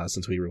since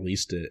we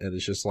released it, and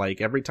it's just like,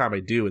 every time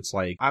I do, it's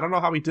like, I don't know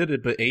how he did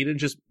it, but Aiden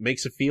just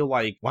makes it feel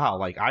like, wow,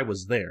 like, I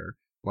was there.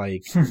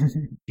 Like,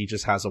 he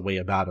just has a way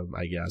about him,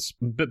 I guess.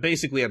 But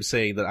basically, I'm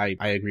saying that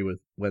I agree with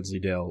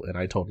Wensleydale, and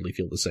I totally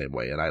feel the same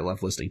way, and I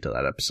love listening to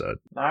that episode.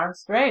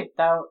 That's great.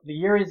 The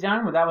year is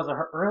young, but that was an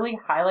early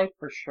highlight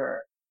for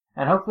sure.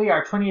 And hopefully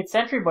our 20th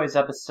Century Boys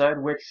episode,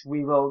 which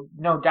we will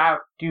no doubt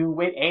do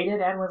with Aiden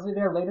and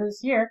Wensleydale later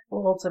this year,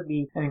 will also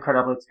be an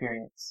incredible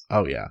experience.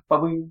 Oh, yeah.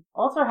 But we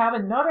also have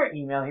another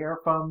email here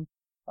from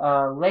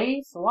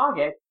Leigh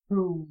Sloggett,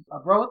 who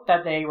wrote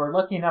that they were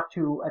lucky enough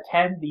to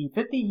attend the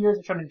 50 Years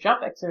of Shonen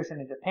Jump exhibition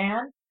in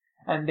Japan,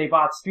 and they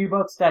bought 3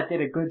 books that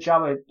did a good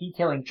job of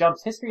detailing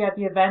Jump's history at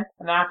the event,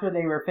 and after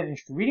they were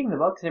finished reading the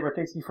books, they were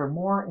thirsty for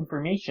more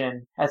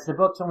information, as the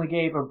books only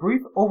gave a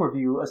brief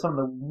overview of some of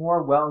the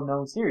more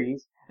well-known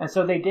series, and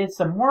so they did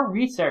some more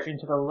research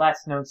into the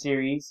less-known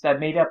series that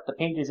made up the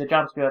pages of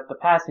Jump throughout the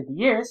past 50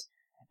 years,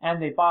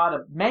 and they bought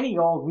many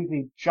old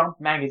weekly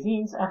Jump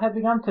magazines and have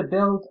begun to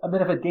build a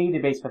bit of a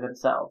database for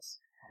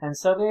themselves. And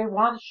so they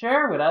wanted to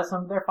share with us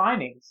some of their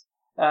findings.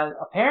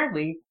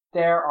 Apparently,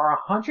 there are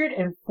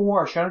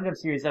 104 Shonen Jump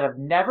series that have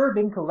never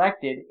been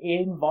collected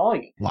in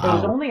volume. Wow. It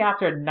was only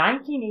after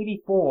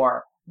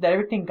 1984 that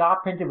everything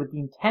got printed with the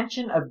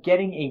intention of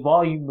getting a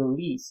volume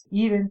release,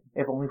 even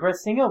if only for a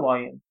single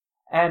volume.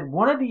 And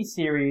one of these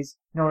series,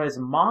 known as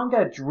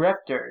Manga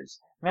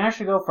Drifters, managed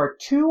to go for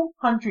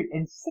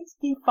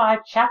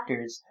 265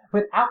 chapters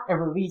without a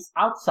release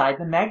outside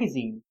the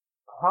magazine.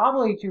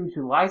 Probably due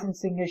to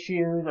licensing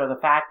issues or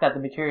the fact that the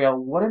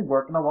material wouldn't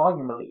work in a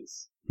volume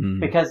release.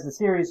 Because the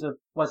series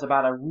was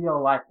about a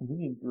real-life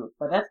community group.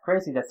 But that's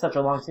crazy that such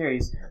a long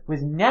series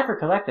was never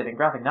collected in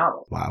graphic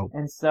novels. Wow.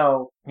 And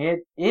so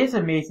it is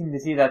amazing to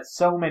see that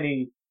so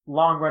many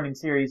long-running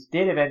series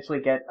did eventually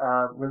get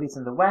released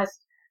in the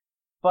West,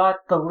 but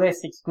the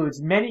list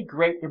excludes many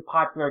great and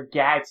popular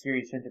gag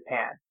series from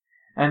Japan.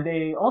 And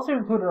they also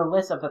included a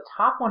list of the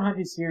top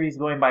 100 series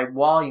going by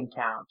volume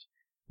count,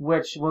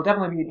 which will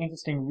definitely be an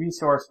interesting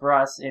resource for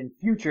us in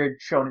future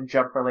Shonen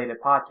Jump-related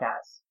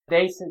podcasts.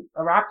 They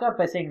wrapped up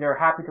by saying they're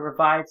happy to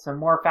provide some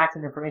more facts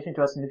and information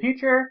to us in the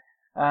future,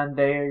 and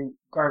they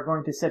are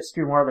going to sift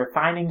through more of their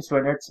findings to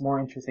unearth some more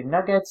interesting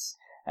nuggets,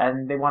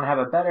 and they want to have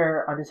a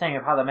better understanding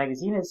of how the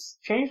magazine has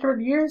changed over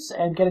the years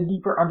and get a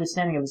deeper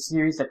understanding of the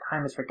series that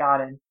time has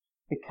forgotten,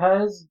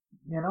 because,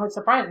 it's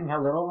surprising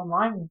how little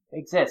online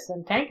exists.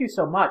 And thank you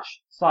so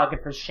much,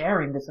 Sloggett, for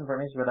sharing this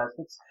information with us.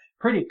 It's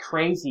pretty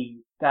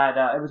crazy that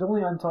it was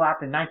only until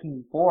after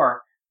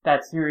 1984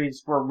 that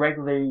series were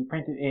regularly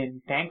printed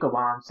in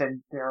tankobons,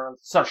 and there are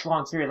such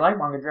long series like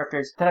Manga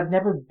Drifters that have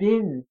never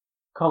been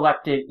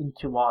collected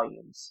into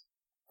volumes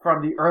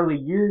from the early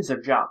years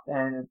of Jump.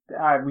 And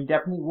we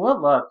definitely would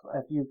love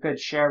if you could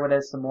share with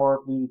us some more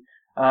of the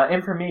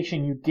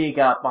information you dig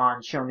up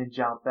on Shonen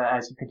Jump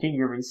as you continue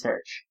your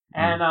research.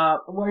 And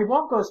we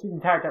won't go through the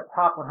entire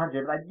top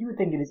 100, but I do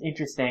think it is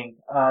interesting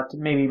to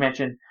maybe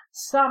mention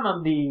some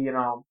of the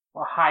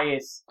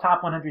highest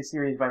top 100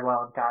 series by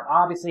volume count.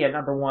 Obviously, at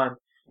number 1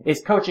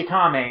 is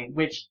Kochikame,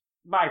 which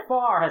by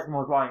far has the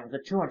most volumes,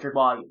 at 200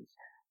 volumes.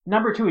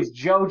 Number 2 is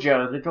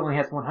JoJo's, which only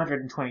has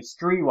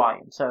 123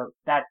 volumes. So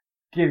that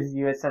gives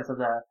you a sense of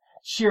the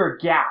sheer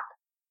gap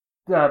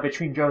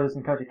between JoJo's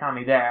and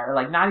Kochikame there.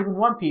 Like, not even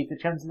One Piece,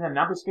 which comes in at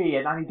number 3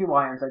 at 92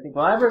 volumes. I think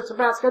will ever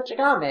surpass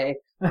Kochikame.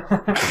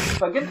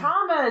 But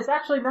Gintama is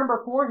actually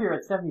number 4 here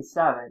at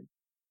 77.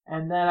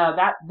 And then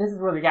this is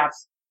where the gap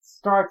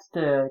starts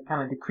to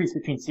kind of decrease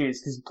between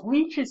series, because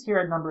Bleach is here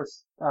at number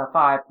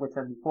 5 with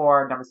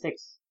 74, number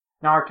 6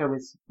 Naruto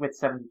is with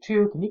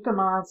 72,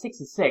 Kinnikuman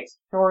 66,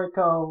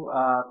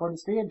 Toriko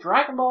 43, and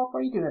Dragon Ball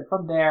 42. And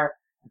from there,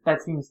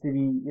 that seems to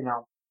be,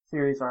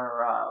 series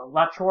are a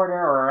lot shorter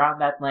or around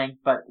that length,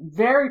 but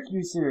very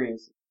few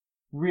series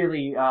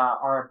really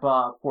are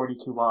above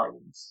 42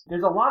 volumes.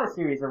 There's a lot of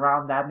series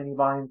around that many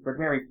volumes, but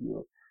very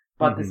few.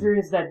 But the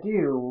series that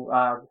do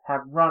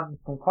have run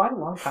for quite a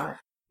long time.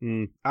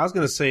 I was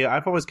going to say,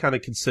 I've always kind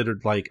of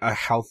considered like a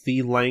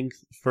healthy length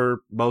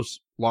for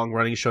most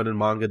long-running shonen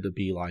manga to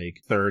be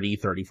like 30,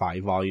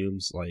 35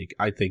 volumes. Like,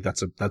 I think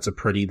that's a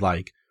pretty,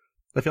 like,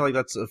 I feel like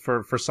that's,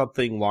 for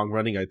something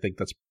long-running, I think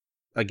that's,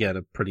 again,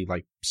 a pretty,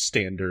 like,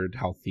 standard,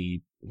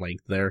 healthy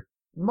length there.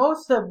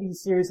 Most of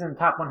these series in the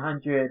top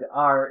 100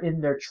 are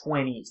in their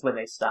 20s when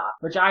they stop,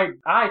 which I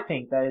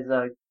think that is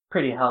a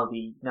pretty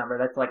healthy number.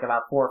 That's like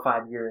about 4 or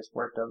 5 years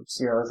worth of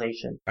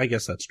serialization. I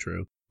guess that's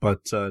true.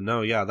 But,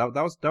 no, yeah, that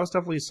was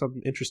definitely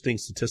some interesting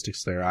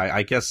statistics there.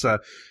 I guess,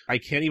 I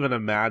can't even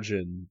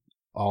imagine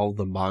all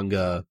the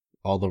manga,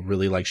 all the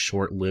really, like,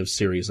 short-lived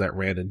series that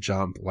ran in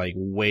Jump, like,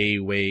 way,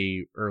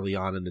 way early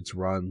on in its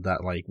run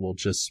that, like,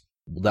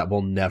 that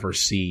we'll never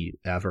see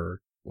ever.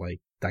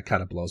 Like, that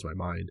kind of blows my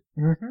mind.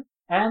 Mm-hmm.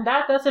 And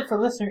that does it for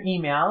listener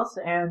emails.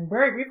 And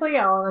very briefly,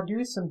 I want to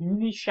do some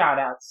community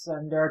shout-outs.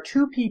 And there are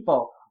 2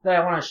 people that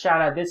I want to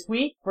shout out this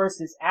week.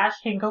 First is Ash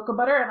King Cocoa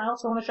Butter, and I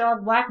also want to shout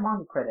out Black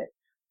Manga Critic.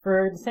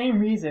 For the same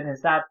reason,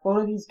 is that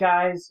both of these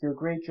guys do a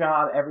great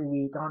job every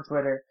week on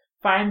Twitter,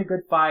 find a good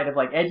fight of,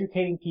 like,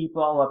 educating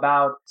people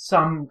about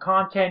some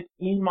content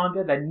in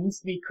manga that needs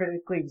to be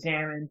critically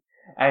examined,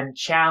 and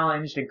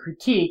challenged and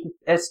critiqued,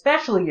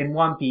 especially in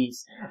One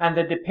Piece, and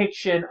the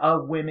depiction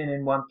of women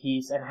in One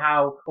Piece and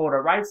how Oda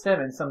writes them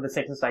and some of the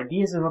sexist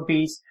ideas in One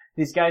Piece.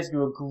 These guys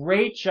do a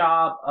great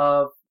job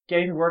of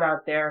getting the word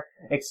out there,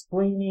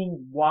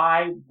 explaining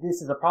why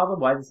this is a problem,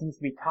 why this needs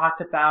to be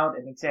talked about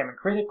and examined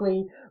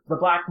critically. The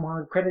Black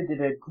Manga Critic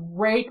did a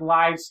great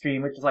live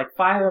stream, which is like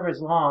 5 hours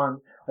long,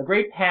 a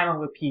great panel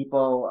with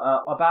people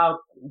about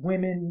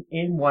women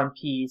in One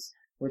Piece,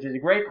 which is a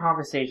great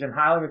conversation.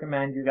 Highly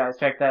recommend you guys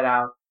check that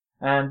out.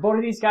 And both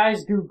of these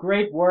guys do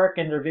great work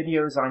in their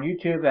videos on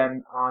YouTube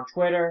and on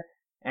Twitter.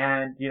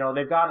 And, you know,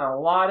 they've gotten a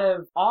lot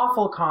of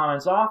awful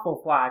comments, awful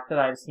flack that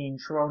I've seen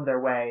thrown their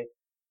way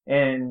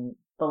in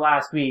the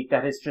last week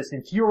that has just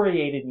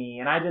infuriated me.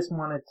 And I just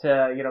wanted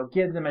to, you know,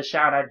 give them a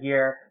shout out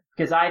here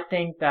because I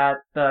think that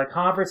the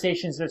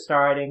conversations they're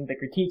starting, the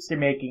critiques they're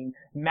making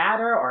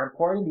matter, are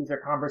important. These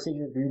are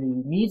conversations the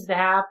community needs to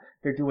have.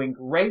 They're doing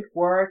great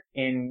work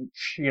in,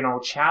 you know,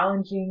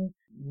 challenging,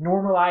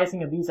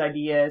 normalizing of these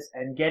ideas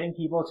and getting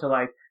people to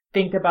like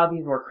think about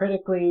these more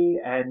critically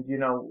and, you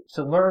know,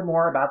 to learn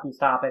more about these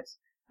topics.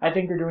 I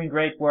think they're doing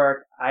great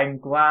work. I'm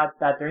glad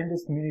that they're in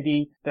this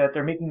community, that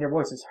they're making their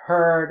voices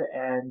heard,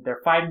 and they're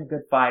fighting a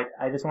good fight.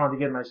 I just wanted to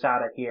give them a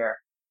shout out here,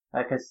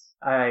 because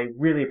I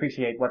really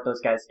appreciate what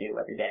those guys do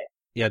every day.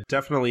 Yeah,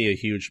 definitely a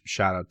huge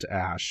shout out to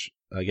Ash.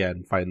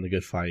 Again, fighting the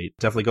good fight.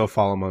 Definitely go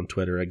follow him on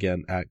Twitter,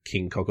 again, at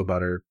King Cocoa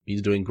Butter.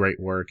 He's doing great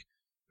work.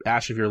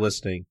 Ash, if you're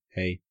listening,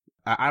 hey,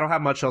 I don't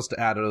have much else to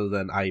add other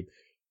than I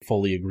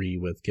fully agree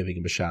with giving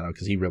him a shout out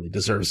because he really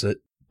deserves it.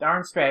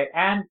 Darn straight.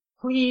 And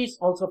please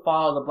also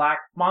follow the Black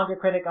Manga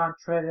Critic on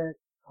Twitter,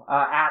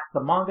 at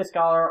The Manga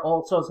Scholar.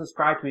 Also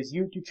subscribe to his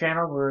YouTube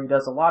channel where he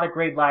does a lot of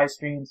great live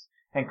streams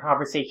and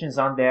conversations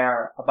on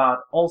there about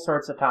all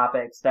sorts of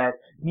topics that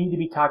need to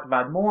be talked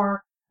about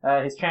more.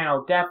 His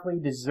channel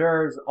definitely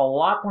deserves a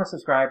lot more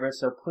subscribers,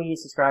 so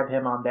please subscribe to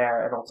him on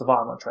there and also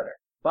follow him on Twitter.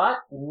 But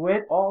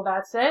with all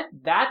that said,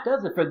 that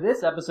does it for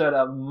this episode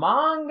of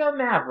Manga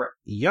Maverick.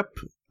 Yep.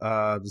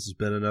 This has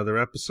been another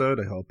episode.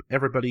 I hope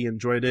everybody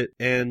enjoyed it.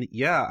 And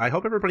yeah, I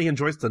hope everybody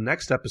enjoys the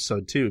next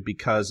episode too,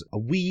 because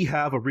we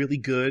have a really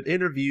good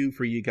interview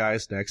for you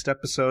guys next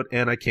episode,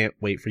 and I can't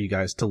wait for you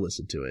guys to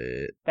listen to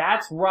it.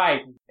 That's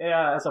right.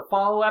 As a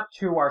follow-up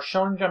to our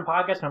Shonen Jump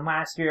podcast from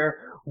last year,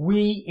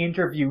 we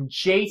interviewed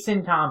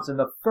Jason Thompson,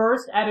 the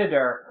first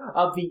editor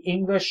of the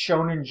English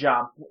Shonen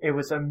Jump. It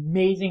was an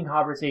amazing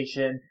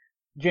conversation.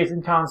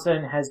 Jason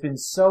Thompson has been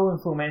so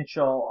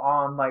influential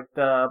on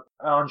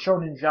on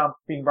Shonen Jump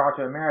being brought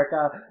to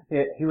America.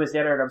 He was the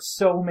editor of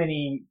so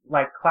many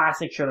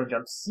classic Shonen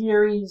Jump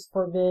series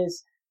for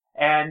this,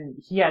 and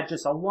he had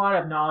just a lot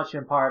of knowledge to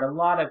impart, a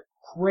lot of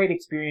great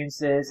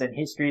experiences and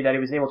history that he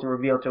was able to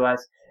reveal to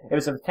us. It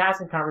was a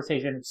fantastic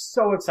conversation. I'm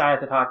so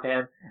excited to talk to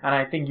him, and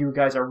I think you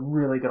guys are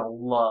really gonna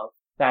love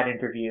that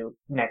interview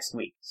next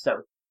week.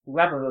 So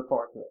definitely look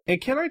forward to it.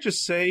 And can I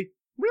just say,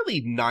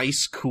 really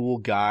nice, cool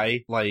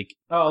guy.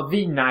 Oh,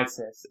 the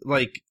nicest.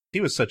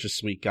 He was such a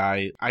sweet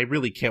guy. I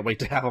really can't wait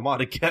to have him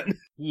on again.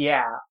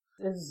 Yeah.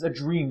 This is a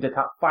dream to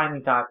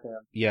finally talk to him.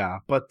 Yeah,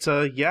 but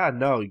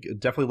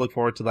definitely look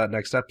forward to that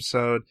next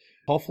episode.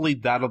 Hopefully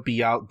that'll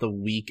be out the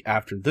week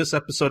after this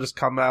episode has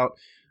come out.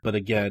 But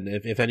again,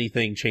 if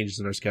anything changes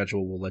in our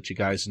schedule, we'll let you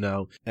guys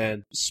know.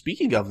 And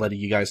speaking of letting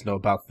you guys know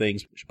about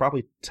things, we should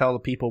probably tell the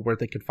people where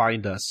they can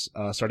find us,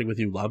 starting with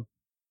you, Lub.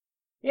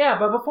 Yeah,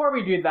 but before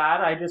we do that,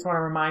 I just want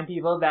to remind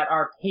people that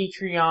our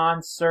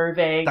Patreon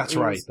survey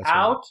is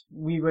out. Right.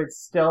 We would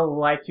still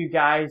like you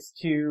guys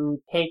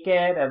to take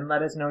it and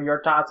let us know your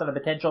thoughts on a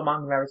potential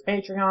Manga Mavericks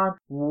Patreon,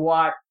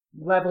 what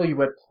level you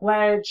would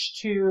pledge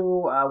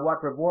to,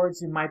 what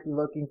rewards you might be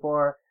looking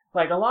for.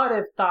 A lot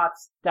of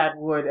thoughts that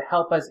would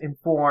help us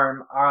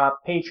inform our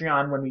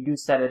Patreon when we do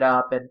set it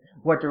up and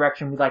what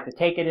direction we'd like to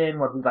take it in,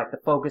 what we'd like to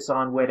focus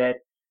on with it.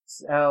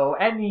 So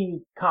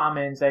any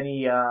comments,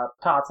 any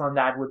thoughts on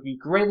that would be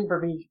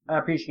greatly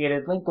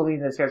appreciated. Link will be in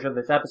the description of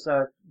this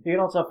episode. You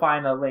can also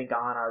find a link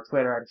on our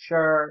Twitter, I'm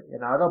sure.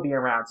 It'll be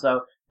around.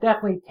 So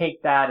definitely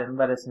take that and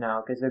let us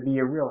know, because it'd be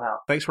a real help.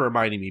 Thanks for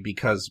reminding me,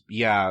 because,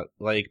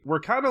 we're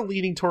kind of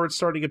leaning towards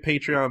starting a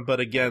Patreon, but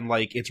again,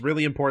 it's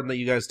really important that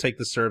you guys take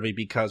the survey,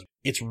 because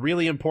it's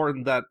really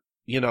important that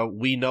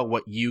we know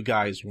what you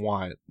guys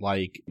want.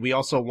 We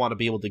also want to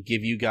be able to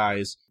give you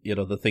guys,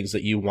 the things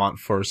that you want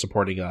for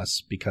supporting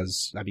us,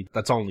 because,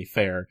 that's only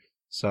fair.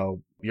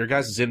 So your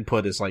guys'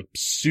 input is,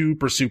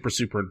 super, super,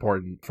 super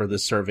important for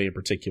this survey in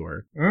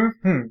particular.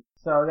 Mm-hmm.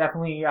 So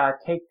definitely,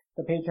 take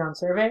the Patreon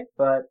survey.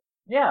 But,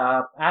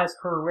 yeah, as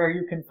for where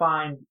you can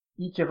find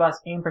each of us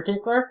in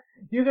particular,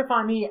 you can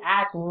find me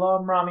at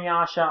Lum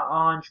Ramiyasha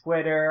on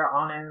Twitter,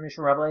 on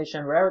Animation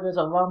Revelation. Wherever there's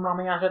a Lum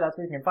Ramiyasha, that's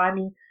where you can find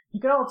me. You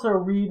can also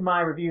read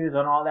my reviews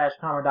on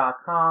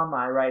all-comer.com.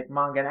 I write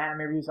manga and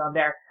anime reviews on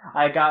there.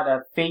 I got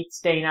a Fate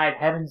Stay Night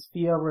Heaven's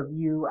Feel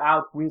review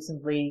out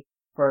recently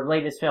for the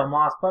latest film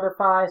Lost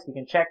Butterflies. You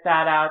can check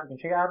that out. You can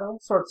check out all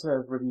sorts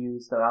of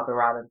reviews that I'll be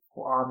writing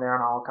on there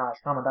on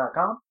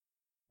all-comer.com.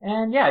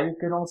 And yeah, you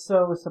can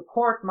also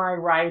support my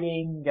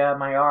writing,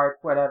 my art,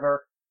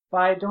 whatever,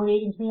 by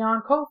donating to me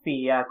on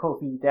Ko-fi,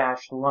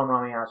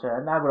 Ko-fi-LumRamiasha,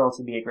 and that would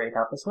also be a great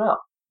help as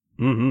well.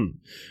 Mm-hmm.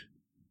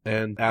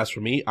 And as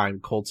for me, I'm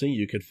Colton.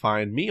 You can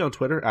find me on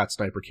Twitter at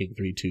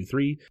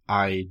SniperKing323.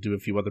 I do a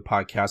few other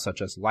podcasts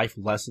such as Life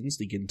Lessons,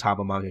 the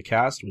Gintama Manga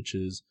Cast, which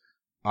is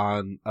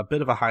on a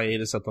bit of a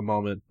hiatus at the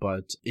moment,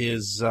 but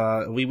is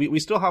we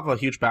still have a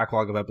huge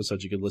backlog of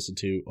episodes you can listen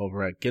to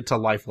over at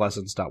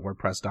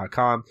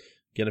gintalifelessons.wordpress.com.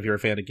 Again, if you're a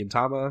fan of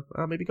Gintama,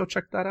 maybe go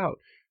check that out.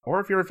 Or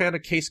if you're a fan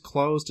of Case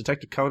Closed,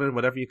 Detective Conan,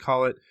 whatever you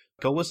call it,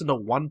 go listen to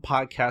One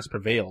Podcast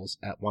Prevails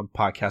at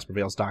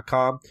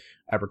onepodcastprevails.com.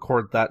 I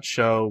record that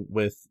show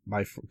with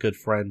my good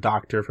friend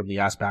Doctor from the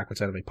Ask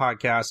Backwards Anime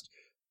Podcast.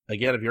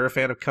 Again, if you're a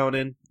fan of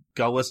Conan,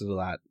 go listen to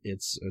that.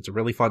 It's a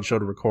really fun show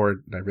to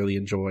record, and I really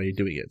enjoy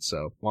doing it.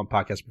 So,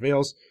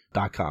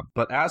 onepodcastprevails.com.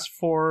 But as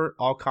for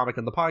All Comic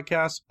and the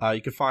Podcast,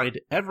 you can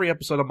find every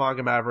episode of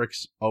Manga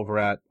Mavericks over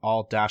at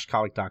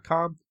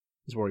all-comic.com.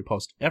 This is where we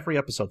post every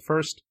episode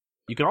first.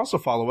 You can also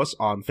follow us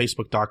on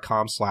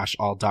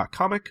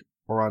facebook.com/all.comic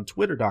or on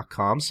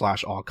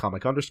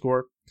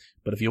twitter.com/allcomic_.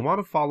 But if you want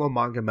to follow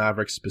Manga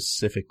Mavericks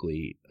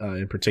specifically,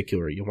 in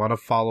particular, you want to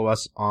follow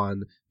us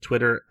on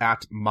Twitter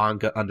at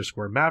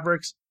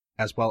manga_mavericks,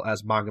 as well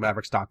as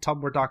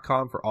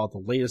mangamavericks.tumblr.com for all the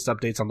latest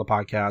updates on the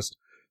podcast.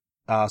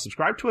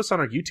 Subscribe to us on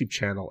our YouTube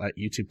channel at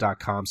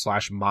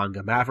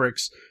youtube.com/manga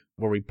mavericks,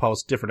 where we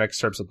post different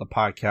excerpts of the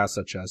podcast,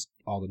 such as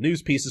all the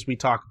news pieces we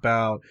talk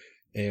about,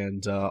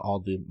 and all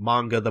the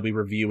manga that we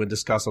review and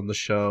discuss on the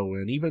show,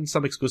 and even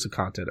some exclusive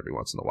content every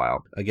once in a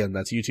while. Again,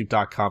 that's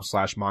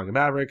youtube.com/manga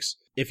mavericks.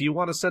 If you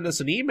want to send us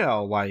an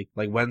email like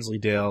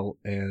Wensleydale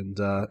and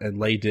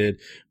Lay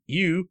did,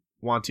 you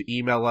want to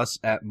email us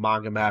at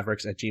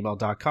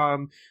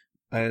mangamavericks@gmail.com,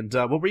 and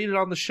we'll read it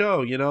on the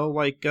show. You know,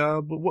 like,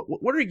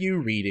 what are you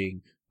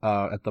reading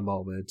at the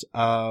moment?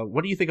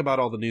 What do you think about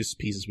all the news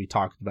pieces we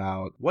talked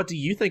about? What do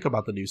you think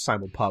about the new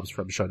simulpubs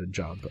from Shonen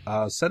Jump?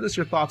 Send us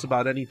your thoughts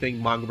about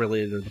anything manga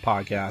related to the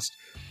podcast.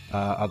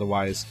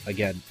 Otherwise,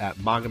 again, at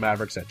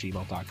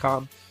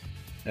mangamavericks@gmail.com.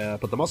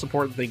 But the most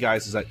important thing,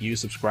 guys, is that you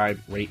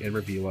subscribe, rate, and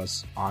review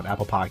us on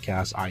Apple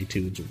Podcasts,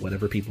 iTunes,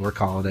 whatever people are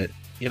calling it.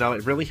 You know,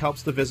 it really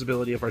helps the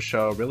visibility of our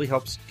show, really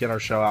helps get our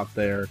show out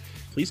there.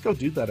 Please go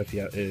do that if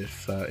you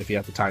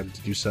have the time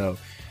to do so.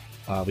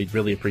 We'd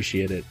really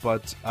appreciate it.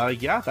 But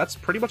yeah, that's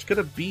pretty much going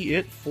to be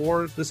it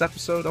for this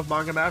episode of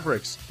Manga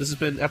Mavericks. This has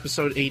been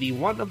episode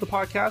 81 of the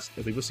podcast,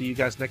 and we will see you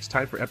guys next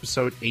time for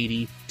episode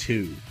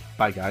 82.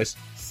 Bye, guys.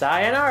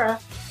 Sayonara.